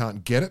 but you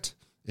can't get it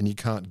and you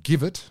can't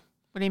give it,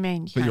 What do you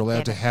mean? but you're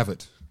allowed to have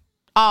it.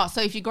 Oh,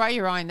 so if you grow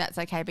your own, that's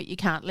okay, but you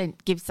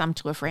can't give some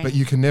to a friend. But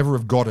you can never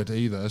have got it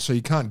either. So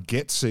you can't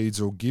get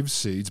seeds or give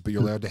seeds, but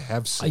you're allowed to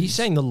have seeds. Are you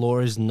saying the law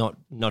is not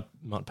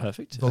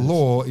perfect? The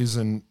law is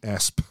an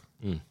ASP.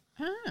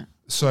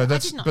 So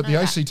that's, did not but the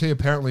know that. ACT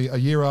apparently a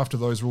year after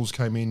those rules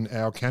came in,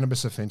 our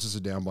cannabis offences are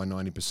down by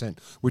 90%,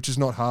 which is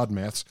not hard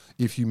maths.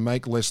 If you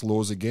make less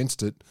laws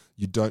against it,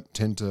 you don't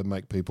tend to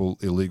make people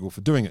illegal for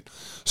doing it.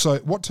 So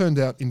what turned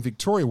out in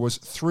Victoria was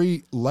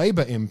 3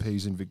 Labor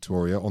MPs in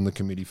Victoria on the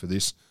committee for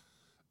this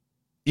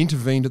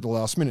intervened at the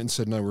last minute and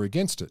said, no, we're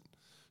against it.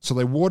 So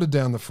they watered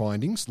down the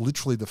findings,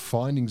 literally the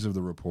findings of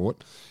the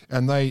report,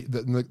 and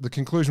the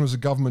conclusion was the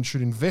government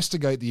should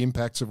investigate the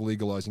impacts of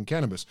legalising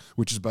cannabis,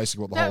 which is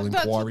basically what the whole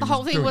That's inquiry what the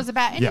whole thing doing. was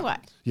about anyway.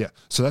 Yeah,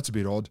 so that's a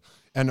bit odd.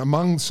 And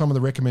among some of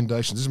the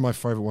recommendations, this is my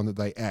favourite one that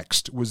they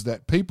axed, was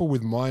that people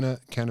with minor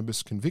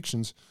cannabis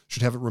convictions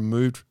should have it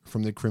removed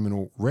from their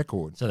criminal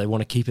record. So they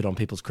want to keep it on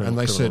people's criminal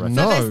And they said record.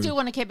 no. So they still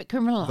want to keep it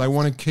criminalised.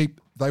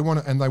 They want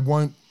to and they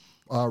won't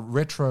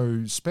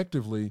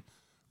retrospectively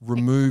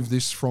remove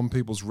this from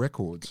people's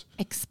records.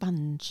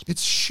 Expunge.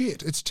 It's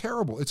shit. It's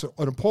terrible. It's an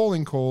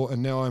appalling call,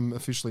 and now I'm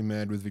officially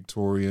mad with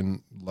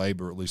Victorian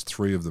Labor, at least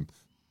 3 of them.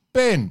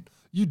 Ben,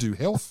 you do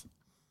health.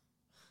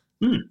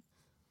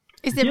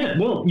 Is there? Yeah,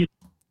 well,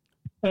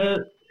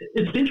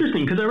 it's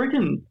interesting because I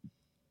reckon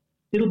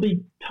it'll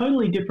be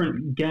totally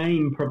different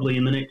game probably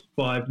in the next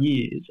 5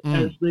 years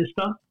as there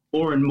starts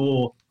more and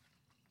more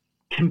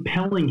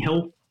compelling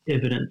health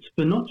evidence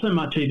for not so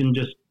much even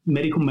just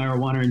medical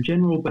marijuana in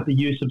general, but the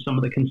use of some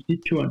of the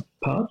constituent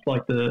parts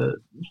like the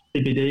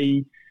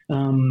CBD.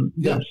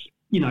 That's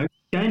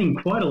gaining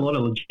quite a lot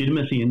of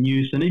legitimacy and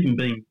use, and even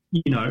being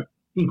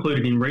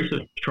included in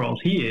research trials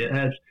here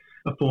as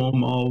a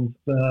form of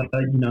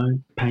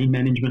pain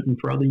management and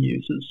for other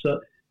uses. So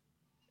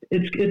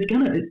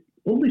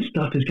all this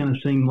stuff is going to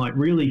seem like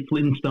really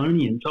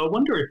Flintstonian. So I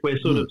wonder if we're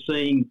sort of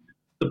seeing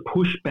the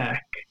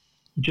pushback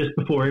just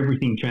before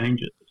everything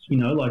changes. Is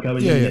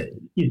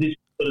this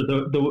sort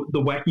of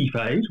the wacky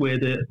phase where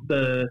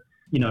the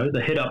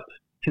head up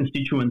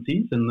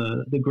constituencies and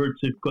the groups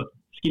who've got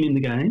skin in the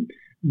game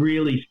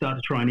really start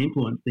to try and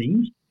influence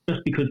things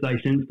just because they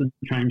sense the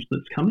change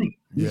that's coming?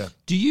 Yeah.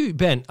 Do you,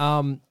 Ben?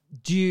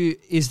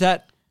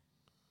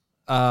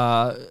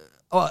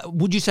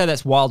 Would you say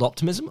that's wild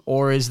optimism,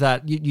 or is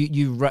that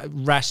you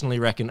rationally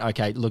reckon,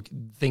 okay, look,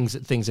 things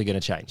are going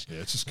to change? Yeah,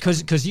 it's just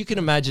because you can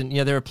imagine,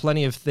 there are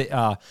plenty of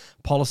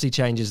policy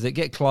changes that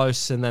get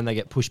close and then they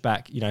get pushed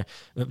back.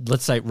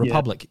 Let's say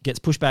Republic gets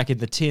pushed back in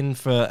the tin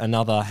for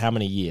another how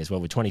many years?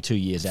 Well, we're 22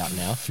 years out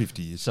now,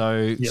 50 years.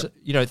 So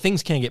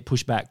things can get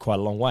pushed back quite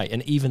a long way.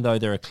 And even though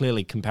there are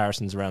clearly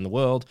comparisons around the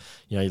world,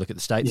 you look at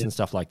the States and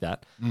stuff like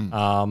that.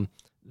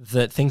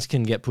 That things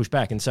can get pushed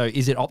back. And so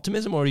is it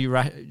optimism, or do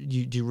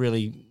you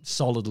really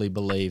solidly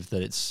believe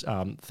that it's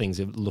things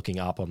are looking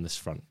up on this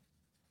front?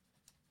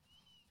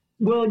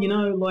 Well, I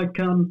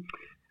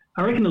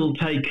reckon it'll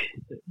take,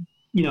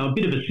 a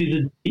bit of a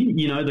scissor,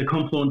 the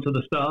confluence of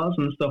the stars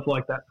and stuff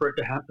like that for it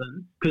to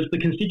happen, because the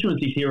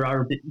constituencies here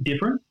are a bit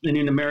different. And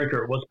in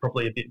America, it was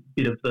probably a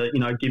bit of the,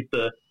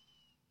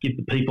 give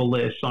the people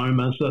their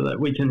soma so that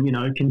we can,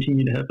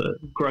 continue to have a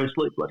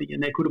grossly bloody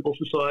inequitable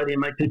society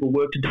and make people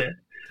work to death.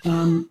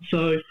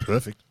 So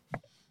perfect.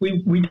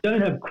 We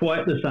don't have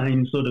quite the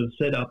same sort of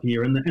setup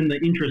here, and the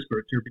interest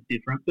groups are a bit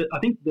different. But I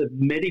think the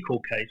medical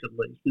case, at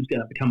least, is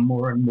going to become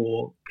more and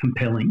more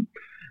compelling.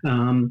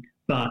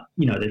 But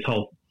there's a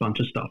whole bunch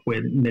of stuff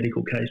where the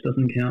medical case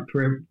doesn't count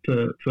for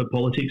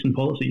politics and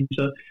policy.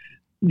 So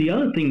the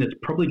other thing that's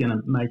probably going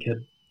to make a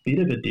bit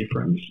of a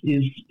difference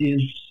is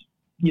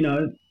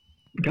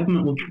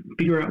government will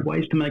figure out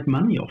ways to make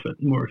money off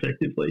it more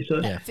effectively.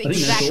 So that's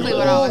exactly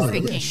what I was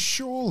thinking.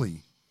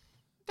 Surely.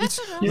 I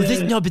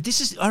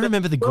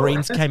remember the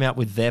Greens came out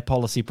with their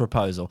policy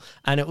proposal,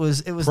 and it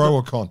was pro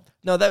or con.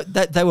 No,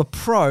 they were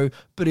pro,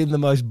 but in the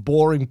most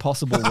boring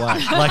possible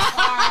way.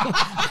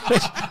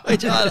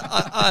 Which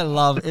I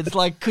love. It's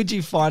like, could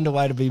you find a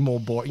way to be more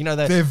boring?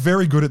 They're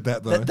very good at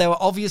that, though. They were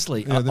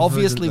obviously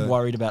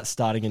worried about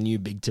starting a new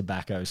big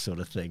tobacco sort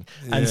of thing,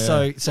 and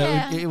so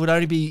it would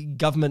only be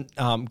government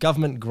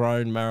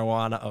grown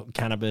marijuana or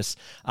cannabis,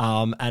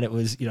 and it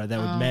was they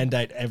would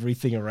mandate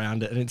everything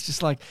around it, and it's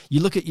just like you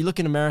look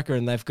in America,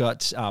 and they've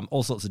got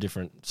all sorts of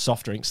different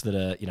soft drinks that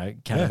are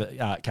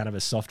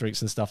cannabis soft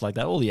drinks and stuff like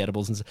that, all the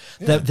edibles and stuff.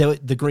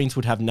 The Greens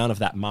would have none of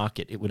that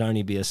market. It would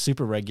only be a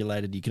super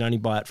regulated. You can only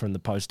buy it from the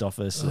post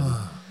office.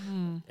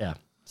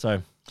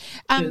 So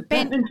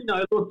Ben, and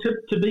look,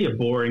 to be a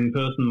boring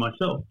person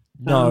myself,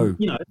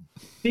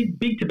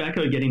 big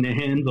tobacco getting their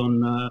hands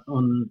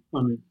on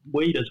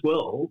weed as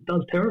well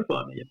does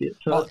terrify me a bit.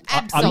 So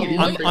absolutely,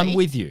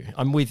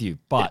 I'm with you,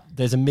 but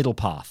there's a middle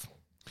path.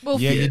 Well,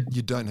 you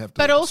don't have to.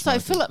 But also,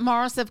 Philip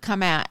Morris have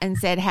come out and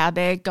said how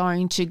they're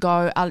going to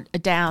go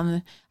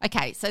down.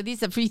 Okay, so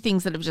there's a few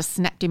things that have just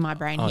snapped in my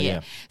brain here.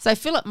 Yeah. So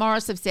Philip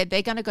Morris have said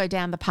they're going to go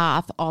down the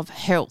path of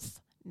health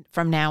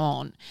from now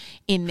on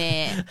in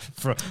their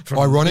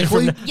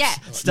ironically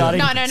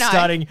starting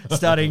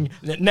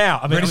now.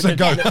 I mean, ready, set,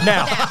 go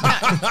now.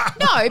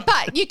 No,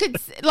 but you could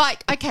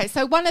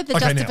so one of the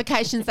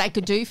justifications they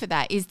could do for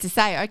that is to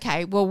say,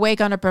 okay, well, we're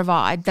going to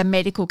provide the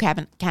medical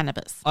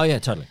cannabis. Oh yeah,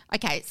 totally.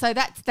 Okay, so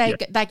that's they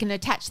can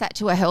attach that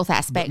to a health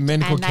aspect.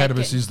 Medical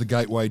cannabis is the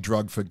gateway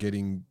drug for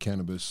getting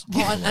cannabis.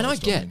 And I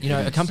get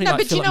a company like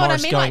but Philip you know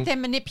Morris what I mean? Like they're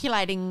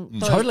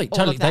manipulating. Totally.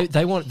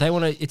 They want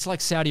to. It's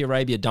like Saudi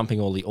Arabia dumping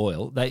all the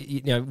oil.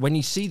 They, when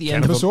you see the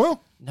cannabis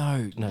oil.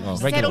 No.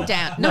 Settle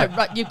down. No,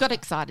 right, you've got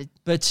excited.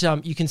 But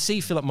you can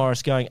see Philip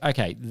Morris going,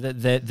 okay,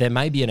 there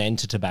may be an end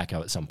to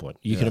tobacco at some point.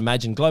 You can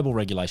imagine global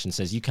regulation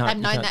says you can't. I've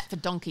known that for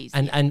donkeys.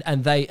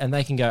 And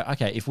they can go,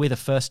 okay, if we're the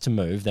first to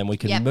move, then we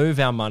can move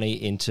our money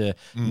into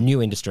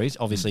new industries.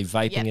 Obviously,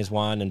 vaping is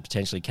one, and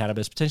potentially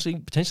cannabis.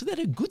 Potentially they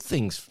do good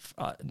things.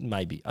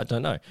 Maybe, I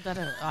don't know.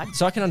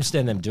 So I can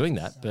understand them doing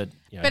that, but.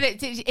 But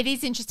it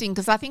is interesting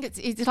because I think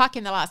it's like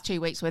in the last 2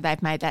 weeks where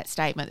they've made that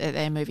statement that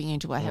they're moving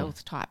into a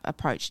health type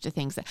approach to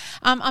things.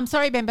 I'm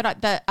sorry, Ben, but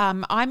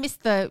I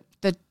missed the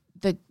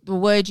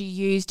word you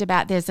used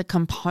about there's a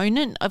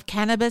component of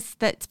cannabis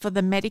that's for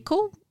the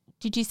medical.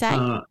 did you say?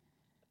 I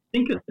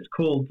think it's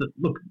called.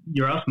 Look,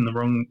 you're asking the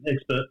wrong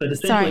expert, but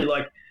essentially,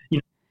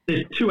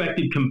 there's two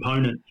active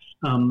components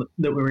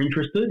that we're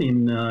interested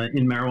in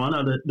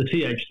marijuana. The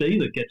THC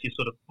that gets you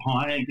sort of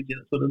high and gives you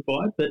that sort of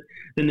vibe, but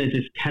then there's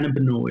this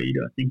cannabinoid.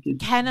 I think is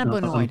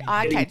cannabinoid.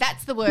 Okay,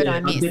 that's the word I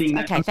missed.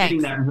 I'm thanks.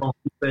 getting that wrong,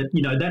 but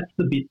that's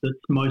the bit that's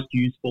most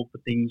useful for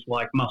things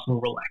like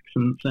muscle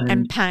relaxants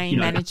and pain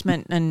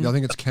management. And I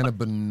think it's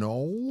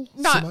cannabinol.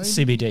 No,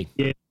 CBD.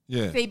 Yeah.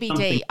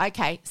 CBD.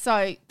 Okay,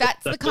 so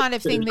that's the kind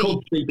of thing it's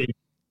called CBD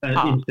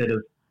instead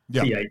of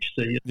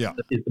THC.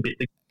 Is the bit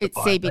that it's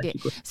CBD.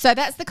 Basically. So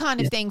that's the kind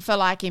of thing for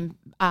like in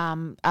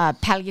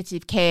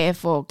palliative care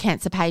for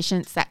cancer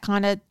patients. That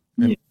kind of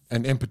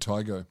and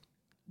impetigo.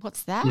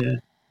 What's that? Yeah.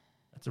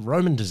 It's a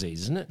Roman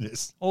disease, isn't it?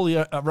 Yes. All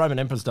the Roman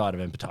emperors died of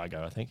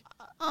impetigo, I think.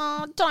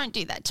 Oh, don't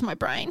do that to my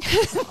brain.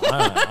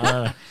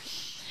 I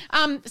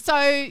don't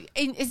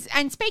know.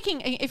 And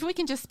speaking, if we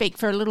can just speak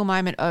for a little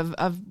moment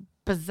of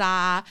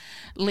bizarre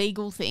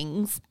legal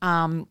things,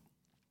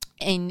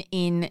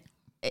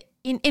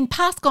 in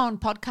past gone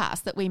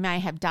podcasts that we may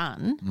have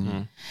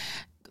done,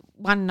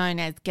 one known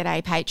as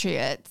G'day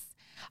Patriots.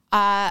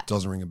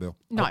 Doesn't ring a bell.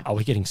 No. Are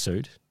we getting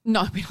sued?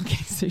 No, we're not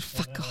getting sued.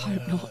 Fuck, I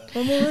hope not.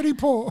 I'm already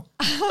poor.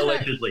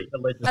 Allegedly.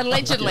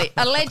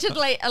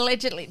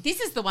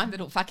 This is the one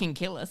that'll fucking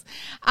kill us.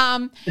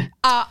 I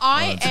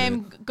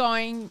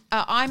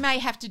may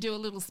have to do a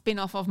little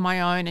spin-off of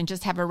my own and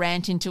just have a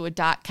rant into a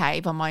dark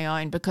cave on my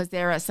own, because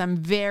there are some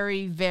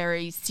very,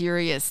 very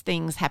serious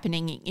things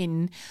happening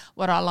in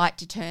what I like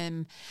to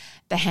term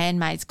the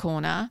Handmaid's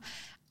Corner.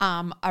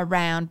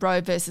 Around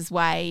Roe versus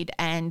Wade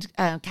and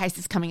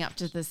cases coming up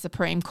to the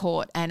Supreme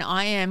Court. And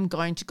I am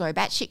going to go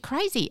batshit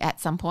crazy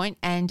at some point,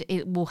 and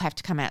it will have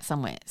to come out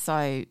somewhere.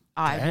 So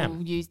I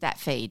will use that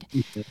feed.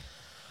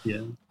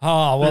 Yeah.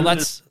 Oh, well,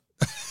 that's...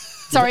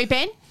 Sorry,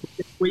 Ben?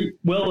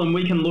 And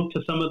we can look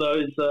to some of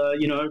those,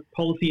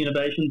 policy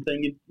innovations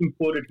being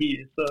imported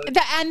here. So.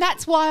 And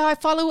that's why I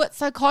follow it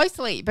so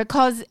closely,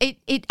 because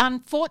it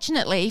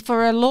unfortunately,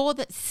 for a law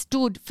that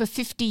stood for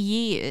 50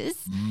 years...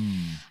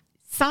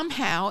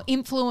 somehow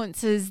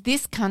influences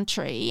this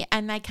country,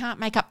 and they can't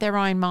make up their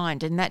own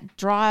mind, and that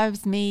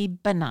drives me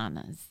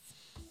bananas.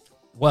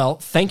 Well,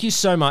 thank you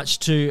so much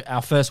to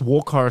our first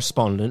war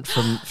correspondent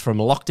from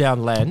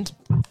lockdown land.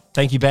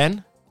 Thank you,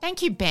 Ben.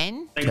 Thank you,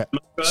 Ben.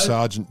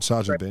 Sergeant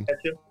Ben.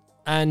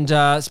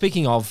 And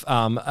speaking of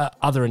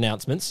other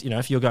announcements,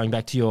 if you're going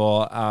back to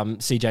your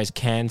CJ's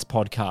Cans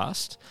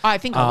podcast, I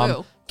think I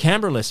will.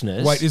 Canberra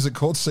listeners. Wait, is it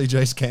called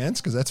CJ's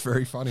Cans? Because that's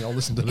very funny. I'll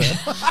listen to that.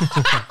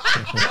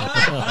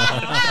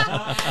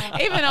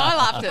 Even I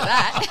laughed at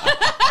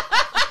that.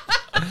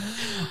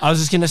 I was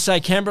just going to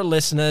say, Canberra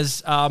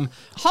listeners...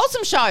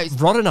 wholesome shows.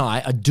 Rod and I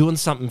are doing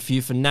something for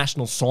you for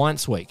National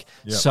Science Week.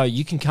 Yep. So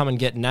you can come and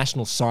get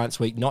National Science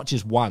Week not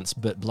just once,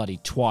 but bloody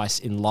twice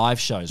in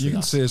live shows You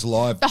can see us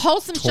live. The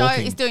Wholesome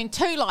talking. Show is doing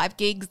 2 live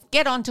gigs.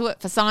 Get onto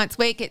it for Science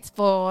Week. It's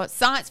for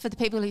science for the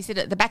people who sit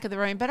at the back of the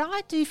room, but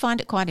I do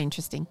find it quite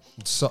interesting.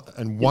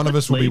 And one of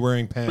us will be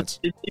wearing pants.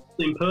 Is it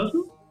in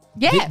person?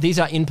 Yeah. These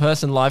are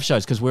in-person live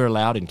shows because we're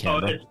allowed in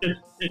Canberra.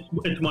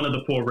 It's one of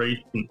the 4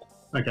 reasons.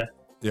 Okay.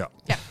 Yeah.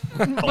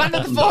 One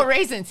of the 4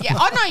 reasons. Yeah.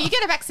 Oh, no, you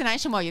get a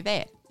vaccination while you're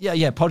there.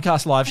 Yeah.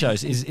 Podcast live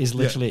shows is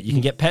literally it. You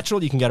can get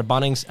petrol, you can go to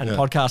Bunnings and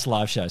podcast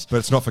live shows. But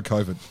it's not for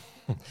COVID.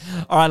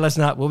 All right,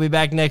 listen up. We'll be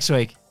back next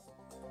week.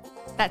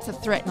 That's a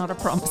threat, not a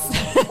promise.